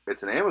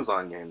 it's an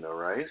Amazon game though,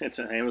 right? It's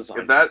an Amazon.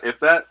 If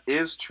that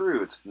is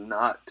true, it's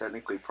not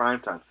technically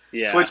primetime.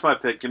 Yeah. Switch my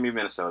pick. Give me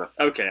Minnesota.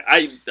 Okay.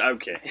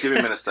 Give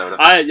me Minnesota.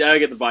 I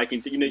get the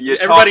Vikings. You know, you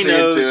everybody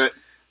knows. Into it.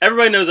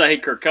 Everybody knows I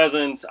hate Kirk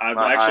Cousins. I'm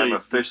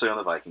officially on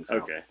the Vikings now.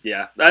 Okay,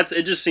 yeah.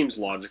 It just seems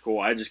logical.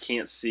 I just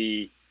can't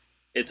see.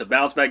 It's a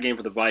bounce back game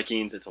for the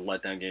Vikings. It's a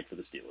letdown game for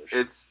the Steelers.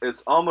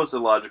 It's almost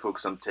illogical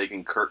because I'm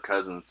taking Kirk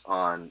Cousins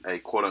on a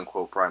quote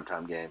unquote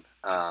primetime game.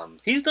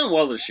 He's done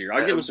well this year.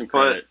 I'll give him some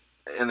credit.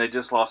 And they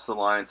just lost the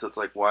line, so it's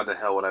like, why the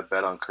hell would I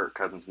bet on Kirk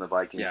Cousins and the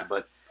Vikings? Yeah,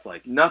 but it's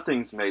like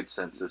nothing's made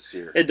sense this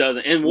year. It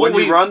doesn't. And when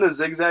you run the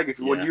zigzag,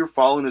 when you're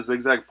following the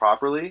zigzag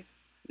properly,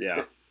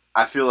 yeah.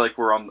 I feel like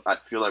we're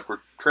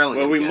trailing.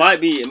 Well, it might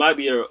be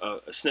a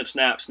snip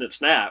snap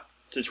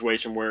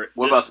situation where.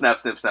 What about snap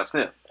snip snap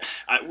snip?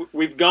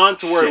 We've gone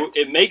to where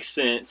it makes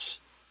sense.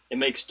 It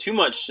makes too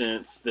much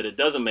sense that it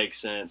doesn't make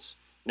sense.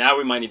 Now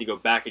we might need to go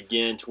back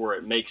again to where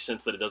it makes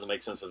sense that it doesn't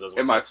make sense. That it doesn't.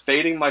 Am I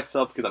fading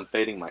myself because I'm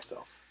fading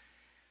myself?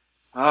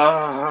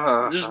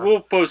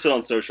 We'll post it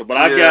on social, but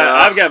I've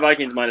got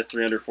Vikings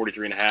 -3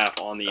 43.5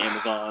 on the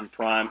Amazon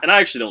Prime, and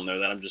I actually don't know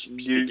that. I'm just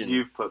speaking.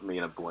 You put me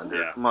in a blender.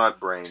 Yeah. My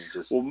brain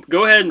just. Well,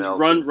 go ahead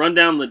and run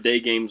down the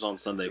day games on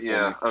Sunday for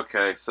me.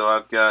 Okay. So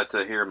I've got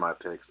here are my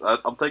picks.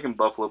 I'm taking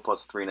Buffalo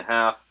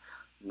 +3.5.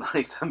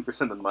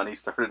 97% of the money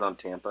started on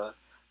Tampa.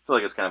 I feel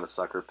like it's kind of a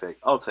sucker pick.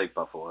 I'll take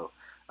Buffalo.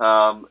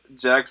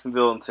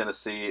 Jacksonville and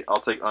Tennessee. I'll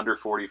take under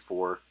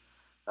 44.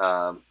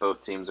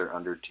 Both teams are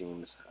under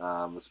teams,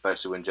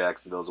 especially when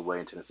Jacksonville's away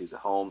and Tennessee's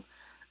at home.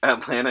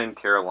 Atlanta and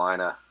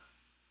Carolina.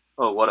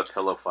 Oh, what a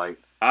pillow fight.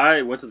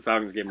 I went to the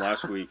Falcons game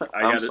last week.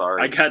 I'm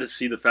sorry. I got to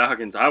see the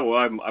Falcons. I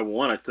won.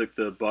 I took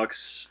the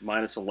Bucks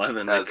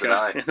 -11.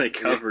 And they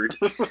covered.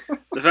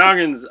 The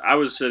Falcons, I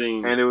was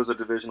sitting. And it was a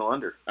divisional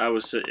under. It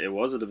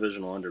was a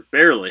divisional under.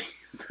 Barely.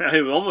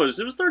 It was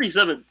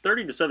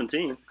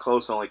 30-17.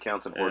 Close only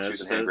counts in horseshoes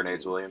and hand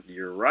grenades, William.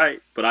 You're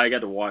right. But I got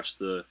to watch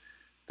the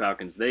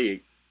Falcons.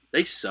 They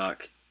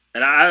suck.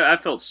 And I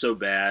felt so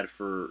bad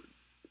for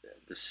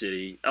the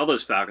city. All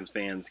those Falcons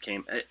fans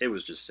came. It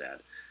was just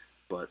sad.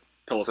 But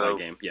pillow fight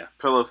game, yeah.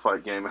 Pillow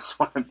fight game is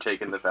why I'm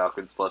taking the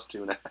Falcons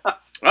 +2.5.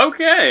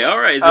 Okay, all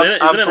right. Is it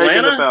Atlanta? I'm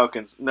taking the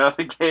Falcons. No,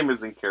 the game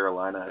is in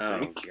Carolina, I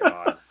think. Oh,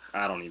 God.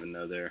 I don't even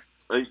know there.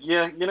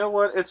 Yeah, you know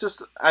what? It's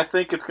just, I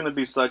think it's going to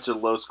be such a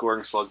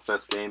low-scoring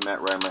slugfest game.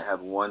 Matt Ryan might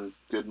have one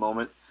good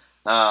moment.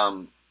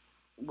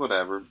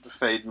 Whatever.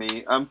 Fade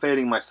me. I'm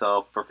fading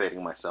myself for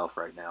fading myself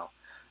right now.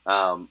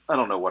 I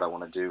don't know what I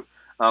want to do.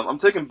 I'm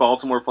taking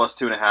Baltimore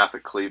 +2.5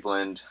 at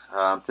Cleveland.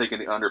 I'm taking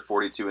the under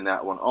 42 in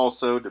that one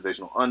also,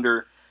 divisional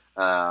under.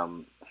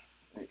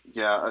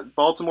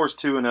 Baltimore's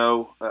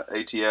 2-0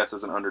 ATS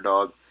as an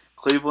underdog.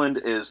 Cleveland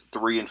is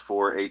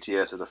 3-4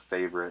 ATS as a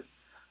favorite.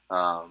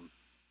 I'm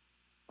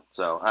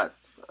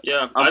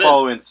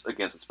following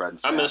against the spread.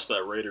 I missed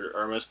that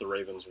I missed the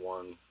Ravens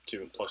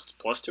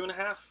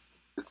 +2.5.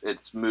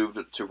 It's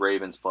moved to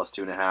Ravens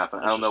 +2.5,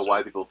 and I don't know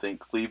why people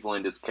think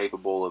Cleveland is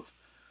capable of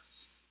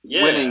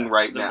winning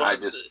right now. I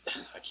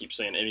keep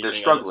saying anything. They're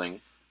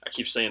struggling. I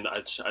keep saying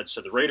I just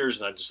said the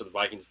Raiders and I just said the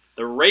Vikings.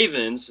 The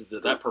Ravens,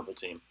 that purple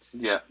team.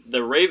 Yeah.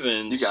 The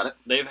Ravens. You got it.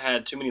 They've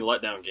had too many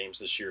letdown games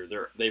this year.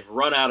 They've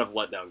run out of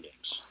letdown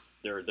games.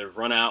 They've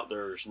run out.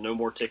 There's no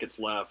more tickets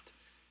left.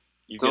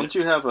 Don't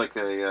you have like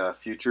a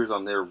futures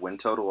on their win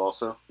total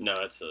also? No,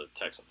 it's the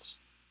Texans.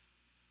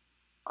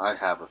 I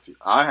have a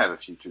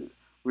future.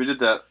 We did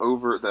that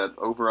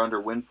over under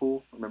win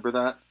pool. Remember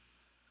that?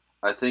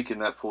 I think in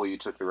that pool you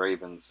took the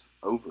Ravens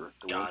over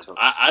the win total.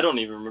 I don't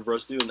even remember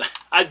us doing that.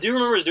 I do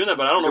remember us doing that,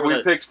 but I don't know.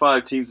 We picked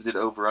 5 teams that did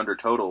over under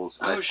totals.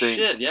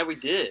 Shit! Yeah, we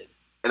did.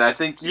 And I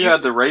think you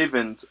had the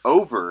Ravens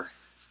over.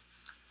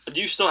 Do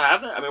you still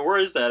have that? I mean, where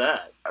is that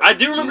at? I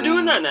do remember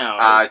doing that now.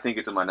 I think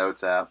it's in my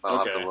notes app.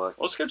 I'll have to look.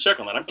 Let's go check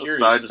on that. I'm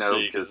curious to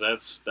see because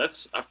that's.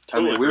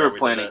 We were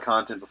planning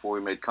content before we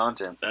made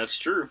content. That's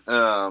true.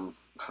 Oh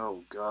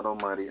God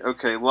Almighty.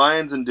 Okay,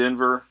 Lions in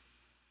Denver.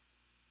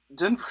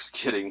 Denver's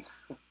getting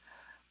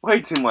way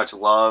too much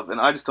love,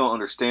 and I just don't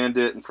understand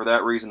it. And for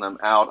that reason, I'm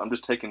out. I'm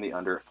just taking the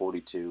under at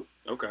 42.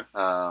 Okay.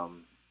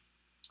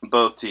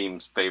 Both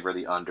teams favor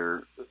the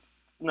under.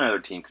 Neither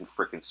team can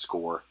frickin'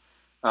 score.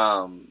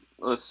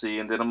 Let's see,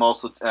 and then I'm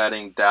also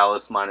adding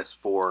Dallas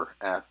 -4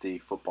 at the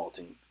football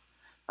team.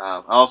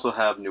 I also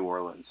have New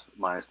Orleans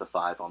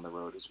 -5 on the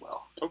road as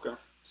well. Okay.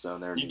 So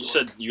there. You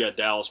said you had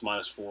Dallas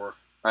 -4.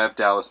 I have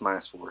Dallas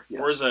 -4. Yes.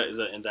 Where is that? Is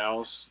that in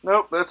Dallas?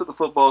 Nope, that's at the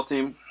football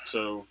team.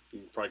 So you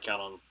can probably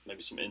count on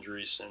maybe some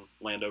injuries and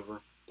Landover.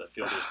 That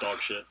field is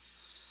dog shit.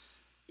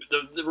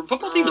 The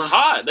football team is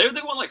hot. They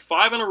won like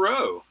 5 in a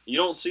row. You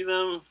don't see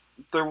them.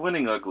 They're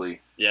winning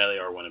ugly. Yeah, they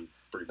are winning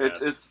pretty bad.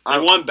 They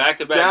won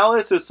back-to-back.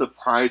 Dallas is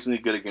surprisingly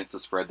good against the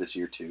spread this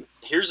year, too.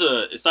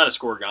 It's not a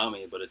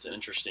scoregami, but it's an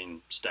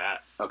interesting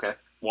stat. Okay.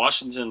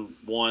 Washington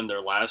won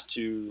their last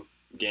 2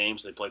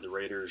 games. They played the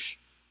Raiders.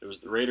 It was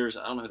the Raiders.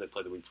 I don't know who they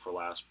played the week before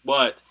last,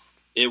 but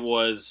it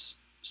was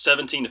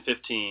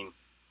 17-15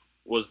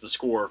 was the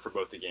score for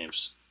both the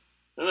games.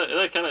 Isn't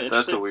that kind of interesting?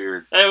 That's a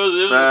weird. It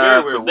was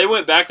very weird. They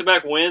went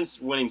back-to-back wins,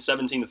 winning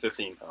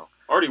 17-15. Oh.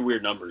 Already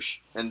weird numbers.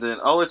 And then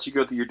I'll let you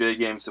go through your day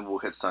games, and we'll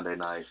hit Sunday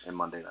night and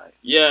Monday night.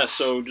 Yeah,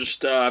 so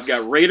just I've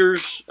got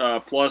Raiders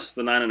plus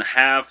the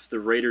 9.5. The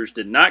Raiders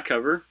did not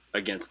cover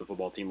against the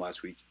football team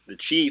last week. The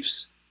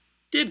Chiefs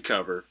did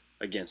cover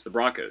against the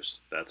Broncos.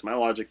 That's my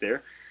logic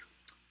there.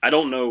 I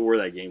don't know where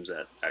that game's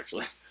at,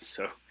 actually.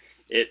 So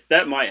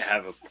that might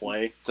have a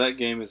play. That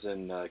game is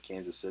in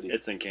Kansas City.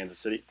 It's in Kansas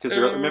City. Because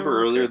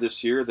remember earlier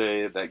this year,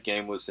 that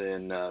game was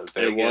in Vegas.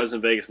 It was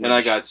in Vegas. And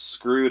I got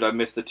screwed. I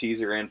missed the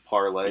teaser and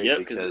parlay.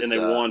 Yep, and they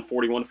won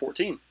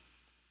 41-14.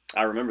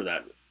 I remember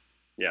that.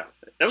 Yeah.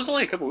 That was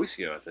only a couple weeks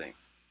ago, I think.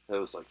 That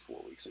was like 4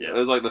 weeks ago. Yeah. It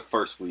was like the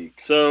first week.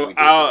 So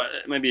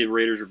maybe a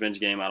Raiders revenge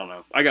game. I don't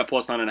know. I got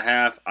plus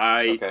 9.5.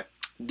 I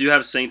do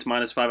have Saints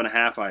minus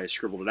 5.5. I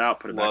scribbled it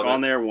out, put it back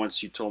on there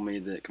once you told me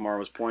that Kamara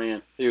was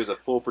playing. He was a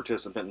full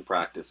participant in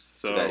practice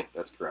today.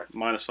 That's correct.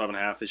 Minus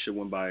 5.5. They should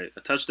win by a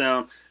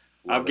touchdown.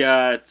 I've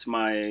got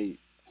 3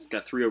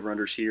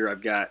 over-unders here.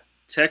 I've got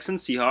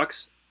Texans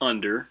Seahawks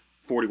under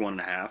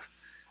 41.5.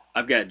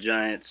 I've got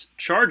Giants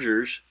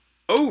Chargers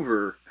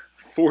over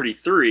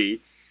 43.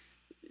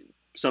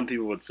 Some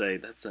people would say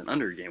that's an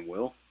under game,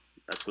 Will.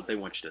 That's what they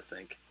want you to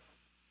think.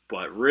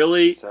 But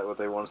really, is that what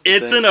they want us to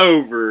think? It's an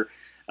over.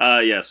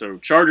 So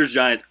Chargers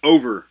Giants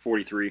over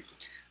 43.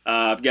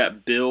 I've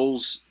got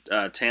Bills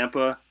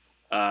Tampa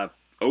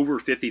over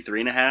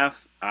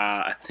 53.5.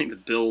 I think the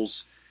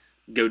Bills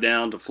go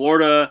down to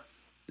Florida.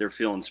 They're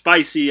feeling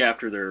spicy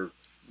after their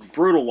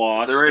brutal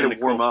loss. They're ready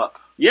to warm up.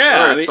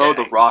 Yeah, throw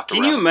the rock.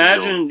 Can you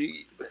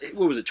imagine?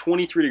 What was it?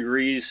 23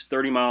 degrees,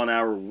 30 mile an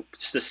hour,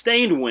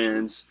 sustained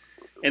winds.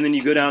 And then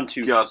you go down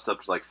to... Just up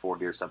to like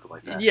 40 or something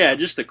like that. Yeah,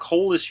 just the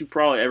coldest you've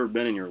probably ever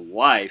been in your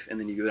life. And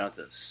then you go down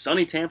to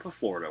sunny Tampa,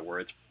 Florida, where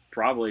it's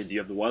probably... Do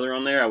you have the weather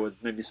on there? I would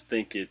maybe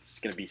think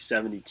it's going to be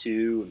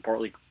 72 and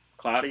partly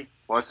cloudy.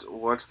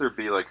 Watch there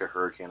be like a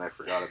hurricane I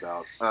forgot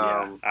about.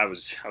 I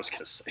was going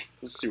to say.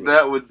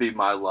 That would be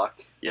my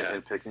luck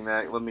in picking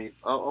that.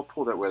 I'll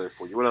pull that weather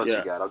for you. What else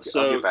you got? I'll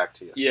get back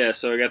to you. Yeah,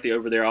 so I got the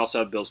over there. I also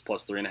have Bills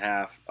plus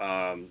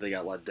 3.5. They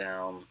got let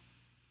down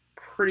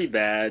pretty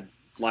bad.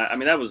 I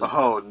mean, that was...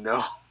 Oh,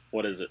 no.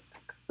 What is it?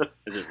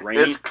 Is it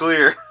raining? It's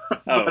clear,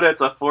 but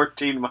it's a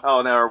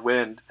 14-mile-an-hour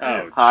wind,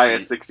 high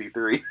at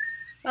 63.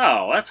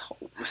 Oh, that's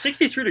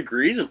 63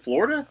 degrees in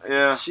Florida?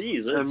 Yeah.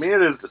 Jeez. I mean,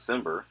 it is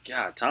December.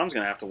 God, Tom's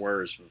going to have to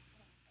wear his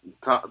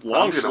Tom's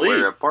going to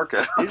wear a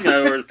parka. He's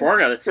going to wear his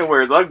parka. He's going to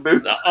wear his Ugg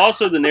boots.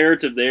 Also, the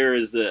narrative there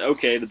is that,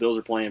 okay, the Bills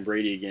are playing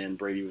Brady again.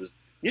 Brady was...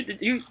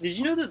 Did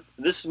you know that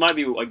this might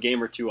be a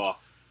game or two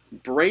off?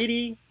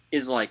 Brady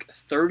is like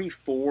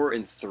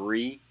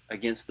 34-3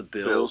 against the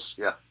Bills.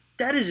 Yeah.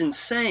 That is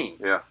insane.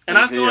 Yeah. And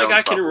I feel like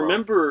I can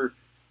remember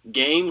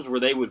games where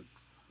they would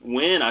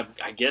win. I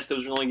guess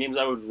those are the only games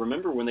I would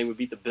remember when they would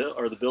beat the Bills,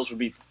 or the Bills would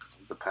beat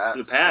the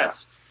Pats.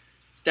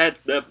 Yeah.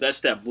 That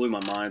stat blew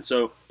my mind.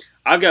 So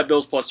I've got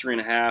Bills plus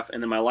 3.5,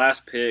 and then my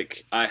last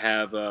pick I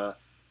have the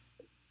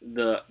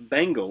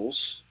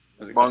Bengals.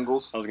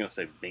 Bungles. I was going to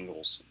say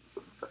Bengals.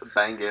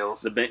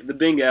 Bengals. The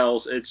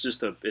Bengals. It's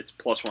just it's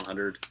plus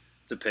 100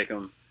 to pick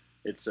them.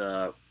 It's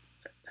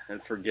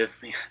and forgive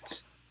me,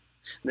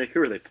 Nick.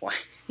 Who are they playing?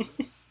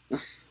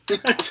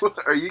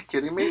 Are you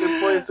kidding me? They're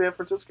playing San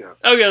Francisco.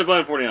 Okay, they're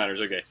playing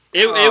 49ers. Okay,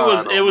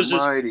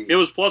 it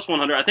was plus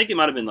 100. I think it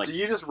might have been like. Do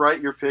you just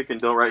write your pick and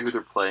don't write who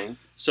they're playing?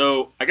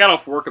 So I got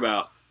off work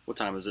about what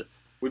time is it?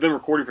 We've been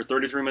recording for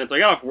 33 minutes. I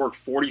got off work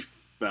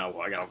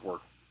I got off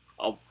work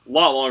a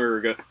lot longer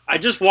ago. I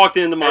just walked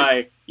into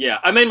I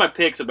made my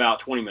picks about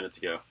 20 minutes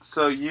ago.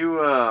 So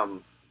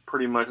you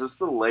pretty much this is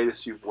the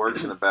latest you've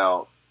worked in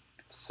about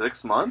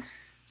 6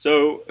 months.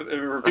 So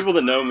for people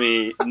that know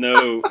me,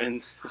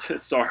 and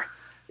sorry.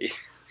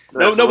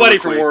 Nobody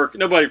from work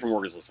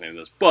is listening to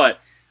this. But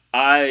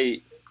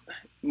my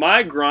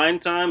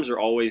grind times are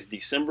always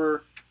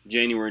December,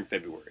 January, and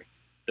February.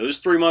 Those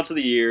 3 months of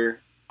the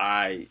year,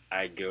 I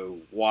go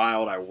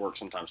wild. I work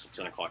sometimes till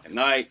 10 o'clock at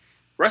night.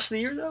 Rest of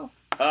the year, though,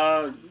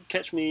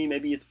 catch me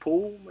maybe at the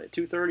pool at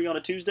 2:30 on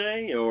a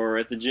Tuesday, or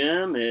at the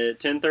gym at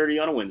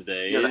 10:30 on a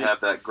Wednesday. You gotta have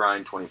that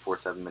grind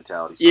 24/7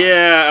 mentality.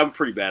 Yeah, I'm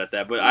pretty bad at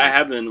that, but I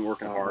have been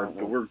working hard.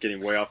 But we're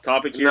getting way off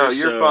topic here. No,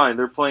 you're fine.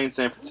 They're playing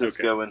San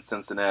Francisco and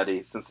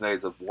Cincinnati.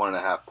 Cincinnati's a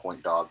 1.5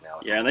 point dog now.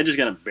 Yeah, and they just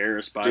got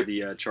embarrassed by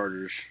the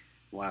Chargers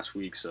last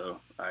week, so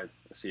I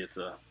see it's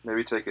a...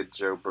 Maybe take a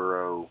Joe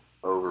Burrow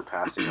over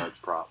passing yards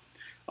prop.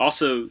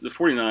 Also, the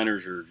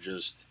 49ers are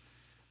just...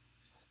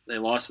 They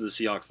lost to the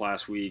Seahawks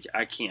last week.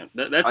 I can't.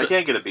 I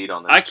can't get a beat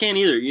on that. I can't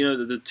either. You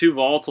know, the two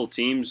volatile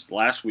teams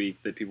last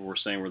week that people were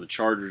saying were the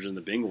Chargers and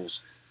the Bengals.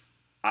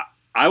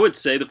 I would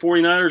say the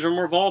 49ers are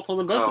more volatile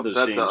than both of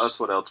those teams. That's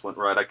what else went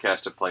right. I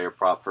cashed a player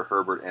prop for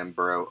Herbert and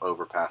Burrow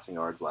over passing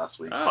yards last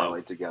week,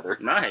 parlayed together.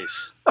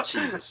 Nice.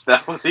 Jesus.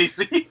 That was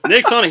easy.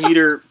 Nick's on a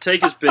heater.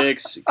 Take his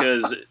picks,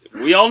 because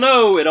we all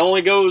know it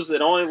only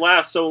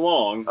lasts so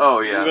long.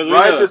 Oh, yeah.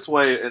 Ride this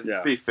way. And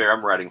to be fair,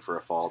 I'm riding for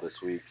a fall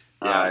this week.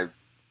 Yeah,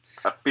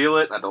 I feel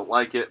it. I don't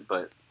like it,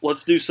 but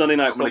let's do Sunday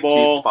Night Football.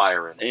 I'm gonna keep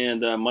firing.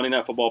 And Monday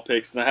Night Football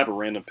picks. And I have a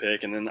random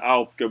pick, and then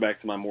I'll go back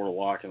to my mortal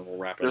lock, and we'll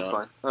wrap it up. That's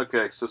fine.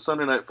 Okay, so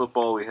Sunday Night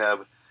Football, we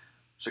have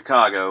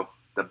Chicago,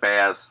 the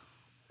Bears,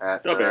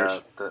 at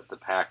the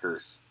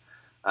Packers.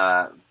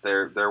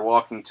 They're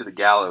walking to the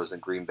gallows in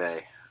Green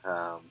Bay.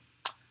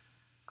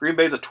 Green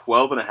Bay's a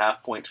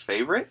 12.5-point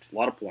favorite. A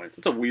lot of points.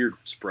 It's a weird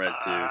spread,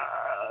 too.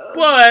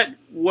 But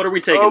what are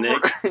we taking,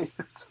 Nick?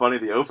 It's funny.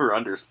 The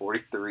over-under is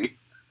 43.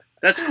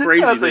 That's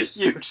crazy. That's a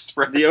huge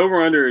spread. The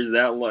over/under is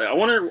that low.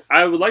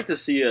 I would like to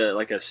see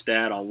a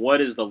stat on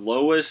what is the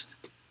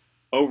lowest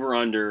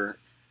over/under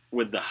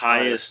with the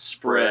highest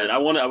spread. I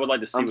would like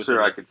to see. I'm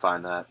sure I could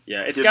find that.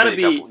 Yeah, it's got to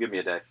be. Give me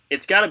a day.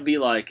 It's got to be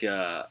like.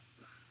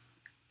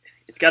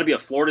 It's got to be a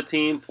Florida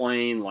team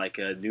playing like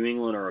a New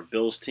England or a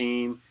Bills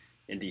team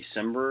in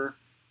December,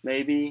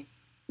 maybe.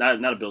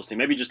 Not a Bills team,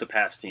 maybe just a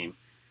Pats team,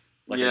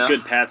 like a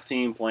good Pats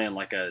team playing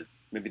like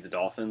maybe the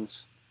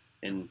Dolphins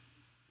in.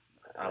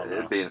 I don't know.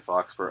 It'd be in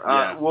Foxborough.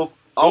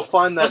 I'll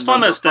find that. Let's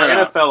find that stat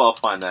out. NFL, I'll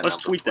find that. Let's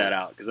tweet that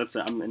out, because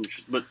I'm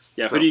interested. But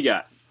yeah, who do you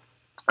got?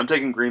 I'm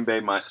taking Green Bay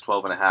minus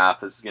 12.5.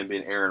 This is going to be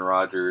an Aaron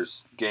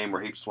Rodgers game where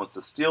he just wants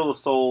to steal the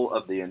soul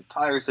of the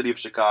entire city of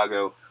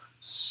Chicago,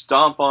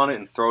 stomp on it,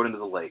 and throw it into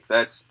the lake.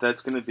 That's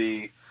going to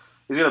be.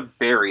 He's going to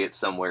bury it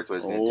somewhere. That's what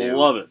he's going to do.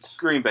 Love it.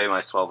 Green Bay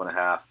minus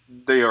 12.5.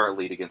 They are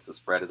elite against the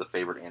spread as a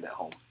favorite and at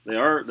home. They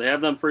are. They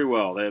have done pretty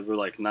well. They were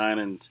like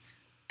 9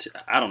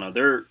 I don't know.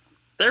 They're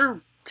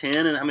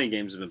 10, and how many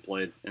games have been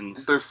played? And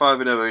they're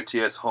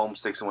 5-0 ATS home,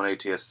 6-1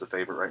 ATS is a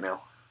favorite right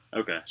now.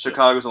 Okay.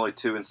 Chicago's only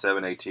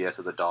 2-7 ATS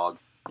as a dog.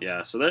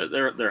 Yeah, so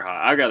they're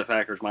high. I got the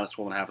Packers minus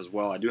 12.5 as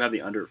well. I do have the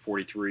under at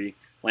 43.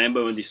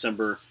 Lambeau in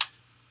December.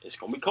 It's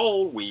going to be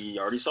cold. We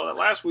already saw that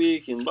last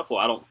week in Buffalo.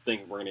 I don't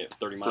think we're going to get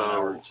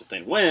 30-mile-an-hour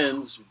sustained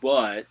winds,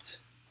 but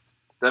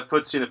that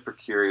puts you in a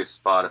precarious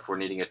spot if we're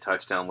needing a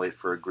touchdown late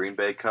for a Green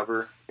Bay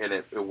cover,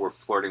 and we're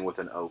flirting with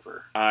an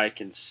over. I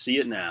can see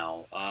it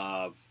now.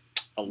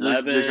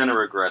 11. You're going to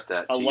regret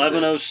that.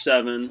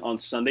 11:07 on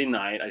Sunday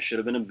night. I should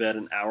have been in bed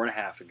an hour and a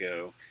half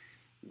ago.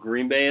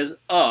 Green Bay is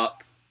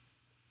up.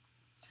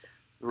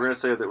 We're going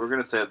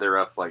to say that they're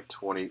up like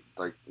 20,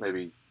 like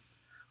maybe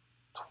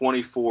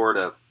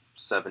 24-17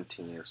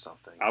 or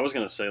something. I was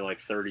going to say like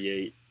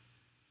 38.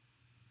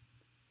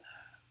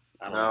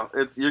 I don't know.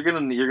 You're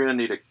gonna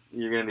need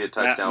a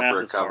touchdown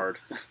for a cover.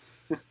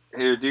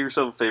 Here, do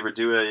yourself a favor.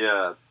 Do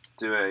a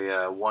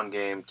 1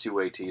 game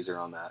 2-way teaser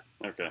on that.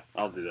 Okay,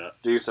 I'll do that.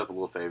 Do yourself a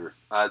little favor.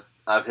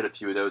 I've hit a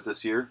few of those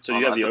this year. So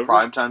you have the over?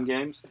 Primetime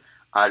games.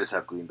 I just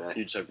have Green Bay.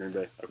 You just have Green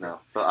Bay. Okay. No,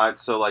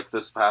 but like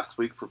this past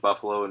week for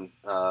Buffalo and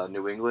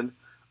New England,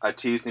 I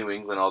teased New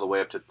England all the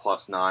way up to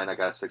 +9. I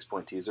got a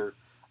 6-point teaser.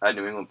 I had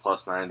New England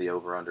 +9, the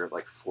over under at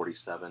like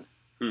 47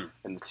 in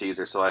the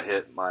teaser. So I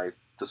hit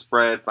the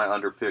spread, my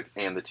under pick,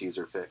 and the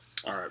teaser pick.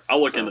 All right, I'll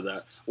look into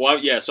that. Well,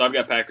 so I've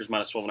got Packers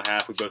minus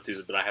 12.5. We both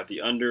teased it, but I have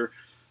the under.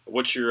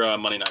 What's your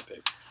Monday night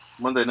pick?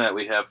 Monday night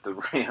we have the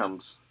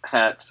Rams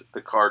at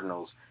the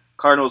Cardinals.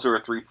 Cardinals are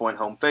a 3-point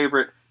home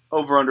favorite.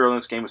 Over under on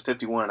this game is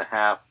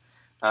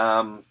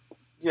 51.5.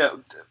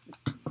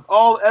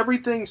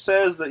 Everything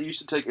says that you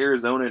should take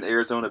Arizona and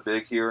Arizona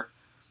big here.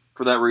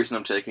 For that reason,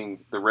 I'm taking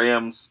the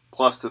Rams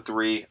plus the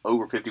 3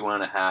 over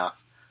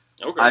 51.5.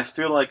 Okay. I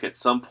feel like at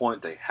some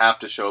point they have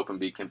to show up and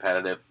be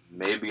competitive.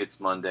 Maybe it's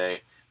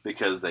Monday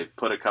because they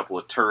put a couple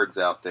of turds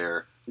out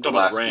there. You're talking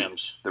about the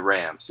Rams. The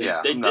Rams,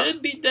 yeah. They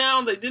did beat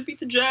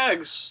the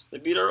Jags. They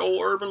beat our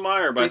old Urban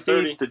Meyer by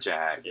 30. They beat the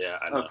Jags. Yeah,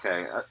 I know.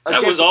 Okay.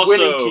 That was also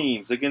winning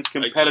teams, against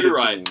competitive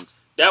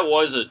teams. That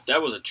was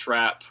a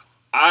trap.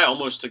 I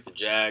almost took the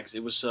Jags.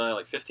 It was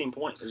like 15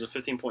 points. It was a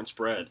 15-point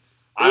spread.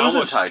 It was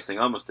enticing.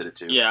 I almost did it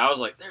too. Yeah, I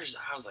was like,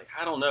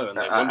 I don't know. And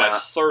they won by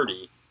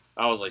 30.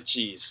 I was like,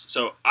 geez.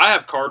 So I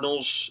have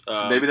Cardinals.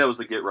 Maybe that was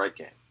the get right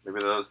game. Maybe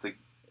that was the.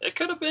 It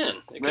could have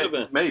been.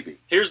 Maybe.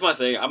 Here's my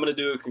thing. I'm going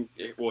to do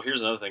here's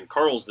another thing.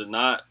 Cardinals did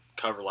not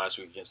cover last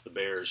week against the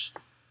Bears.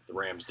 The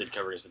Rams did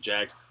cover against the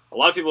Jags. A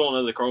lot of people don't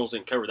know the Cardinals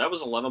didn't cover. That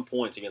was 11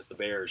 points against the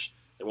Bears.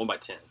 They won by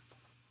 10.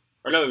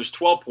 Or no, it was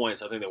 12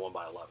 points. I think they won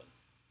by 11.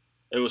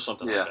 It was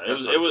something like that.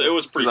 It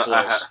was pretty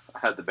close. I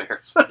had the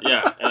Bears.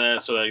 Yeah,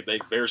 and so they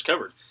Bears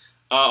covered.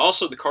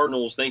 Also, the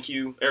Cardinals. Thank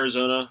you,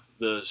 Arizona,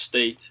 the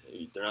state.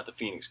 They're not the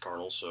Phoenix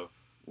Cardinals, so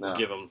we'll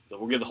give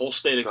the whole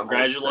state a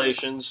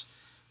congratulations.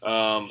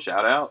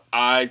 Shout out.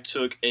 I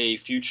took a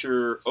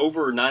future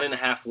over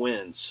 9.5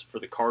 wins for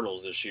the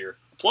Cardinals this year,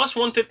 plus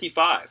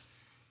 155.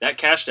 That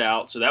cashed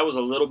out, so that was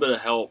a little bit of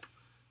help.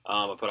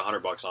 I put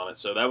 $100 on it,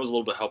 so that was a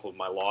little bit of help with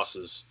my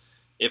losses.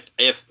 If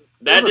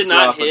that did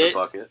not hit,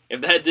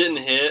 if that didn't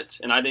hit,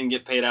 and I didn't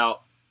get paid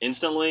out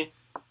instantly,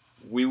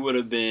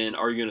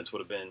 our units would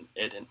have been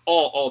at an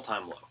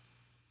all-time low.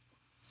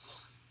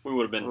 we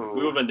would have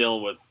been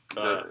dealing with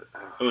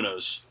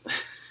Unos.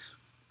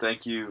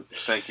 Thank you,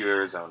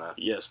 Arizona.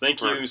 Yes, thank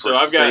for, you. For So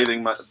I've got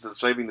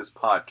saving this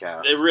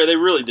podcast. They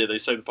really did. They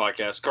saved the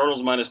podcast.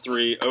 Cardinals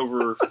 -3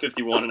 over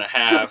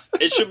 51.5.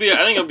 It should be. I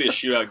think it'll be a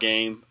shootout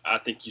game. I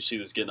think you see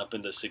this getting up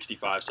into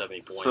 65,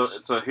 70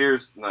 points. So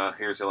here's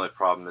the only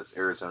problem: is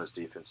Arizona's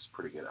defense is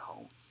pretty good at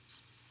home,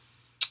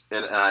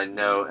 and I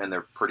know, and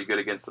they're pretty good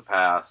against the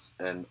pass.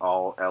 And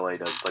all LA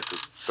does is like to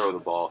throw the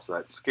ball, so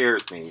that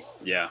scares me.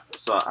 Yeah.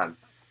 So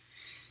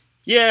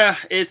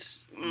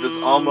it's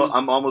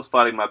I'm almost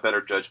fighting my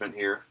better judgment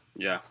here.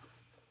 Yeah.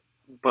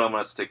 But I'm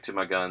gonna stick to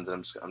my guns,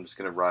 and I'm just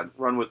gonna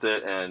run with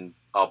it, and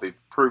I'll be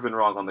proven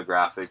wrong on the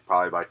graphic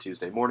probably by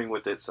Tuesday morning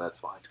with it, so that's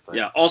fine. But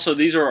yeah. Also,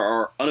 these are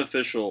our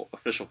unofficial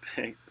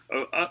pick.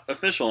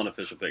 Official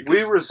unofficial pick.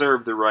 We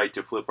reserve the right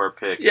to flip our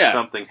pick if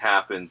something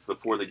happens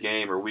before the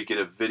game, or we get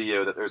a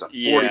video that there's a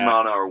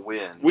 40-mile-an-hour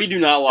wind. We do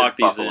not lock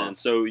these in.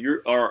 So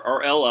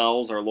our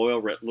LLs, our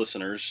loyal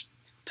listeners,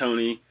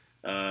 Tony,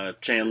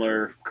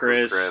 Chandler,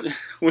 Chris.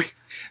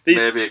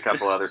 Maybe a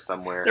couple others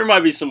somewhere. There might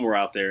be somewhere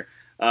out there.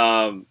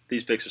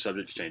 These picks are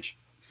subject to change.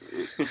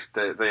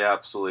 They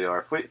absolutely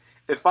are.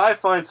 If I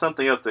find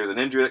something else, there's an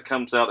injury that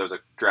comes out, there's a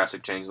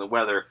drastic change in the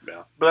weather.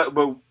 Yeah. But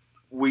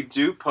we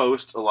do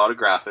post a lot of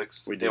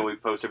graphics. We do. And we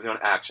post everything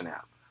on Action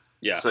App.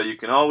 Yeah. So you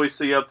can always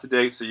see up to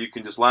date, so you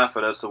can just laugh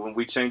at us. So when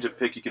we change a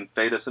pick, you can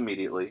fade us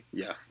immediately.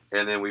 Yeah.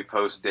 And then we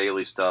post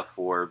daily stuff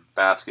for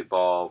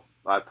basketball.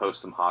 I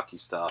post some hockey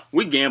stuff.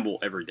 We gamble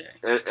every day.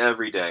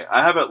 Every day.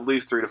 I have at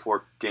least 3 to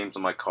 4 games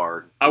on my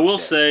card. I will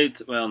say,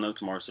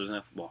 tomorrow's Thursday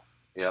Night Football.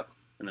 Yep.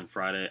 And then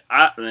Friday.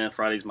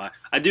 Friday's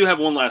I do have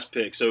one last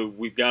pick. So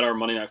we've got our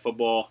Monday Night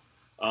Football.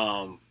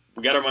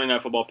 We got our Monday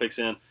Night Football picks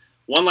in.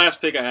 One last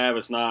pick I have.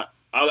 It's not.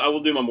 I will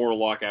do my mortal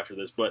lock after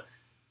this. But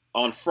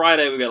on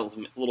Friday we got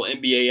a little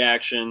NBA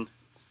action.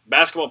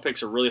 Basketball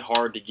picks are really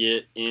hard to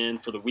get in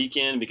for the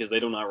weekend because they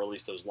do not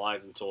release those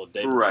lines until a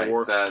day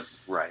before.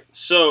 Right.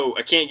 So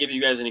I can't give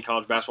you guys any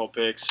college basketball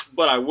picks,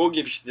 but I will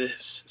give you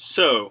this.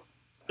 So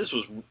this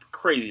was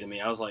crazy to me.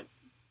 I was like,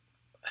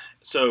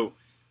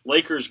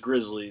 Lakers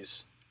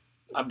Grizzlies.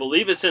 I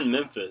believe it's in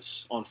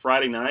Memphis on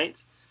Friday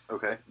night.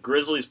 Okay.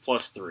 Grizzlies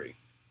 +3.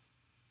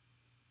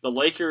 The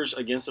Lakers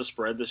against the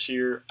spread this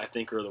year, I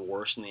think, are the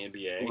worst in the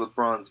NBA.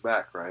 LeBron's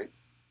back, right?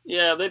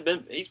 Yeah,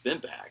 he's been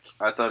back.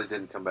 I thought he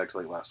didn't come back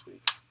till last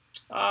week.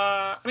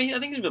 I think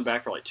he's been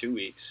back for 2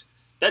 weeks.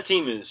 That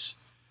team is.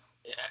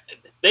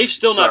 They've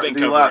still not been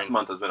covering. The last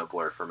month has been a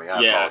blur for me.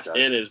 I apologize.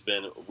 It has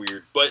been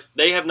weird, but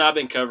they have not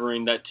been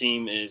covering. That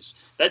team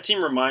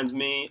reminds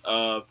me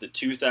of the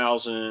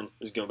 2000.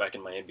 This is going back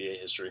in my NBA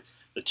history.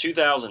 The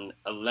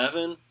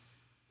 2011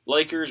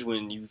 Lakers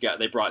when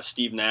they brought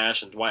Steve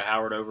Nash and Dwight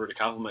Howard over to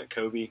compliment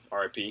Kobe,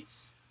 R.I.P.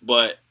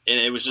 But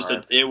it was just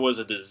it was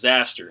a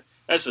disaster.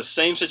 That's the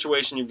same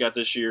situation you've got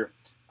this year.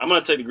 I'm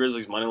going to take the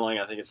Grizzlies money line.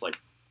 I think it's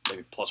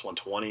maybe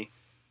 +120.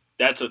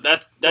 That's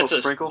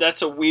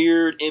a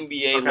weird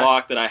NBA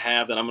lock that I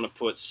have that I'm going to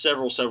put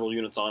several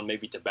units on,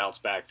 maybe to bounce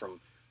back from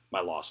my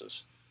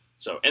losses.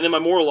 So, and then my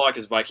moral lock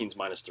is Vikings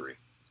 -3.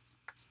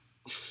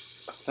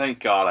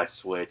 Thank God I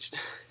switched.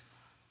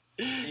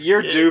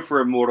 You're due for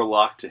a mortal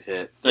lock to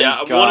hit.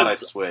 Thank God I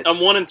switched. I'm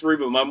 1-3,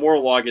 but my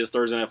moral lock is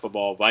Thursday Night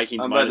Football.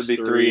 Vikings I'm -3. about to be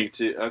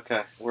 3-2.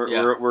 Okay,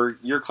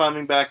 you're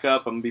climbing back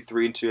up. I'm gonna be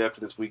 3-2 after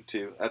this week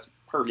 2. That's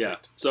perfect. Yeah.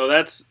 So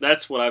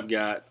that's what I've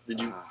got.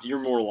 Your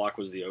mortal lock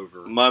was the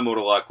over? My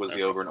mortal lock was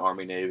the over in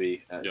Army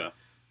Navy.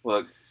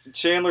 Look,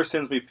 Chandler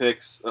sends me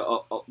picks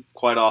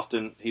quite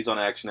often. He's on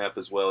Action App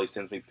as well. He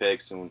sends me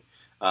picks, and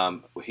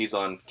he's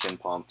on Ken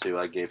Palm too.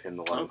 I gave him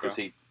the line because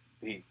he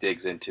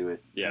digs into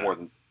it more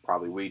than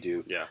probably we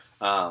do. Yeah.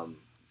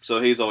 So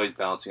he's always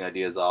bouncing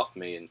ideas off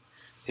me, and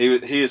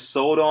he is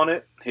sold on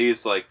it.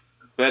 He's like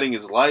betting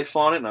his life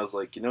on it, and I was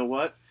like, you know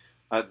what?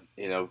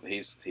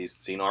 He's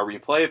seen Auburn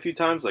play a few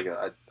times. Like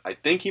I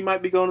think he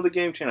might be going to the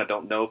game chain. I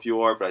don't know if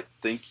you are, but I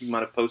think you might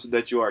have posted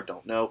that you are. I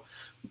don't know,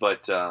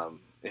 but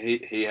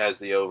he has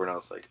the over, and I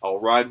was like, I'll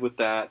ride with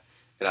that.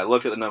 And I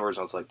looked at the numbers,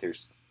 and I was like,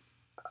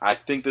 I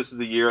think this is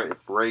the year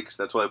it breaks.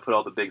 That's why I put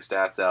all the big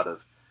stats out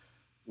of.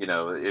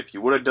 If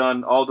you would have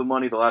done all the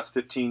money the last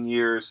 15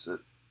 years,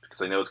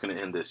 because I know it's going to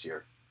end this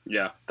year.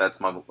 Yeah, that's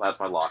my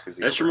lock.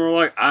 That's your moral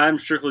lock. I'm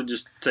strictly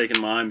just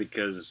taking mine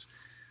because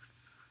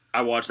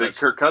I watched that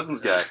Kirk Cousins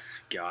guy.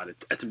 God,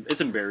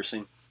 it's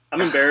embarrassing.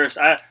 I'm embarrassed.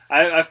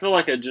 I feel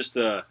like I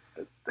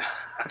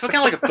feel kind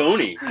of like a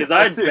phony because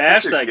I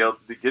bashed that.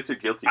 It gets your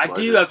guilty pleasure. I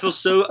do. I feel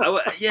so.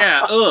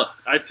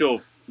 I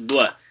feel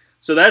blah.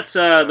 So that's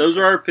those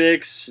are our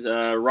picks.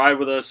 Ride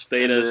with us,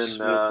 fade us,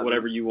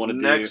 whatever you want to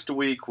do. Next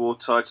week we'll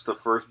touch the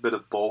first bit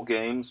of bowl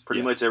games.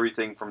 Pretty much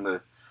everything from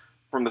the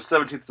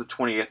 17th to the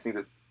 20th. I think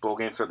the bowl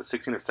games start the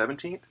 16th or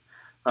 17th.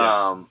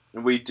 Yeah.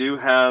 We do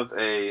have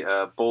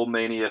a Bowl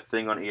Mania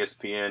thing on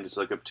ESPN. Just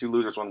look up 2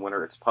 losers, 1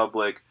 winner. It's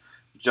public.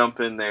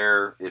 Jump in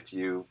there if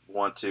you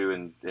want to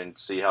and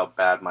see how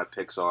bad my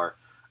picks are.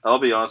 I'll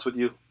be honest with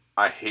you.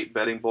 I hate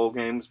betting bowl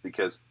games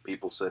because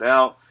people sit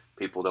out.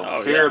 People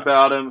don't care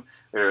about them.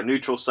 They're a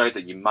neutral site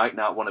that you might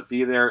not want to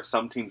be there.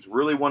 Some teams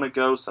really want to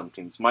go. Some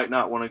teams might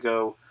not want to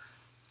go.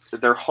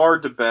 They're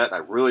hard to bet. I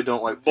really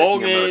don't like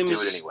picking them, but I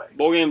do it anyway.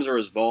 Bowl games are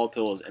as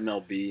volatile as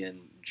MLB in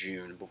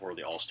June before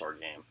the All-Star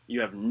game. You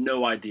have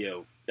no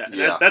idea.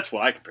 That's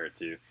what I compare it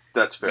to.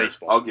 That's fair.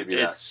 Baseball. I'll give you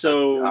that.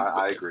 So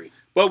I agree.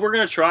 But we're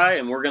going to try,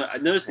 and I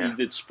noticed that you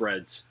did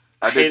spreads.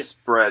 I did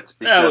spreads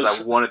because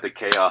I wanted the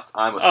chaos.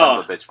 I'm a son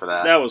of a bitch for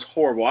that. That was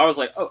horrible. I was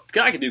like,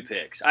 I can do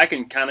picks.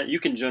 You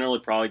can generally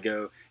probably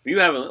go, if you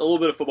have a little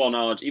bit of football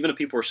knowledge, even if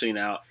people are sitting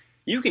out,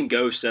 you can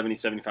go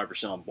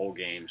 70-75% on bowl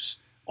games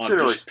on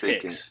generally just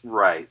speaking. Picks.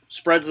 Right.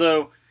 Spreads,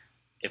 though,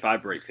 if I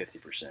break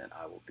 50%,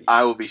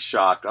 I will be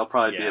shocked. I'll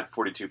probably be at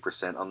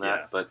 42% on that.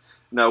 Yeah. But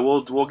no,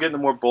 we'll get into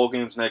more bowl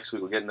games next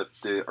week. We'll get into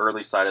the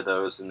early side of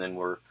those, and then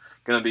we're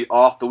going to be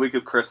off the week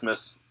of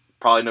Christmas.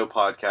 Probably no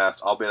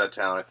podcast. I'll be out of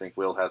town. I think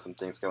Will has some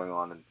things going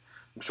on, and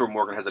I'm sure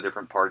Morgan has a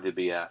different party to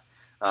be at.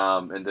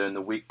 And then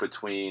the week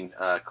between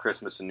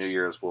Christmas and New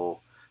Year's,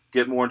 we'll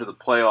get more into the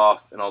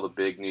playoff and all the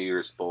big New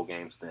Year's bowl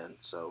games then.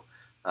 So,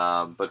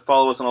 but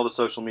follow us on all the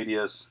social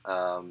medias,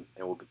 and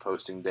we'll be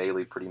posting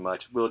daily pretty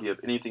much. Will, do you have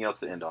anything else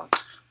to end on?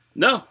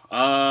 No.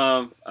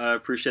 I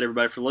appreciate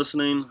everybody for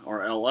listening, our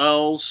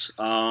LLs.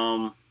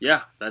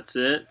 That's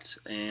it.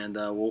 And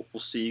we'll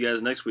see you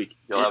guys next week.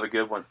 Y'all have a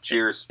good one.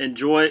 Cheers.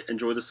 Enjoy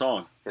the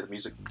song. Get the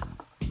music.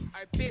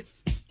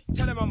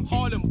 Tell him I'm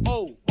Harlem,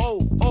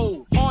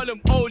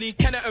 Harlem, Oli,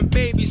 Kennet and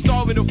Baby,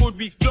 star in the hood,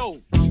 we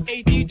glow.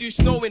 AD do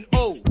snow and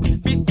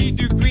Biscuit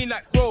do green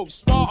like Grove.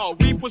 Sparta,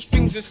 we push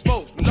things in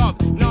smoke. Love,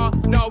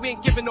 nah, we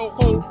ain't giving no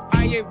hope.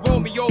 I ain't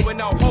Romeo and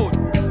now hold.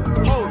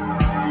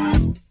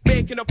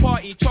 Making a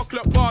party,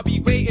 chocolate Barbie,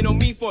 waiting on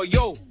me for a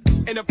yo.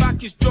 In the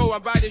back is Joe,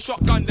 I'm riding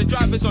shotgun, the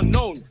driver's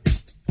unknown.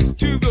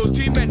 2 wheels,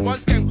 2 men, 1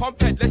 skank,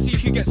 pumphead, let's see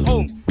who gets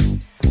home.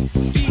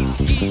 Ski,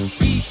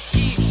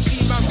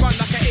 see man run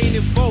like I ain't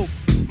involved.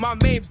 My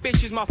main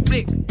bitch is my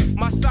flick,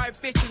 my side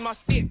bitch is my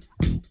stick.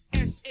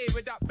 SA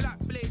with that black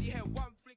blade, you had one.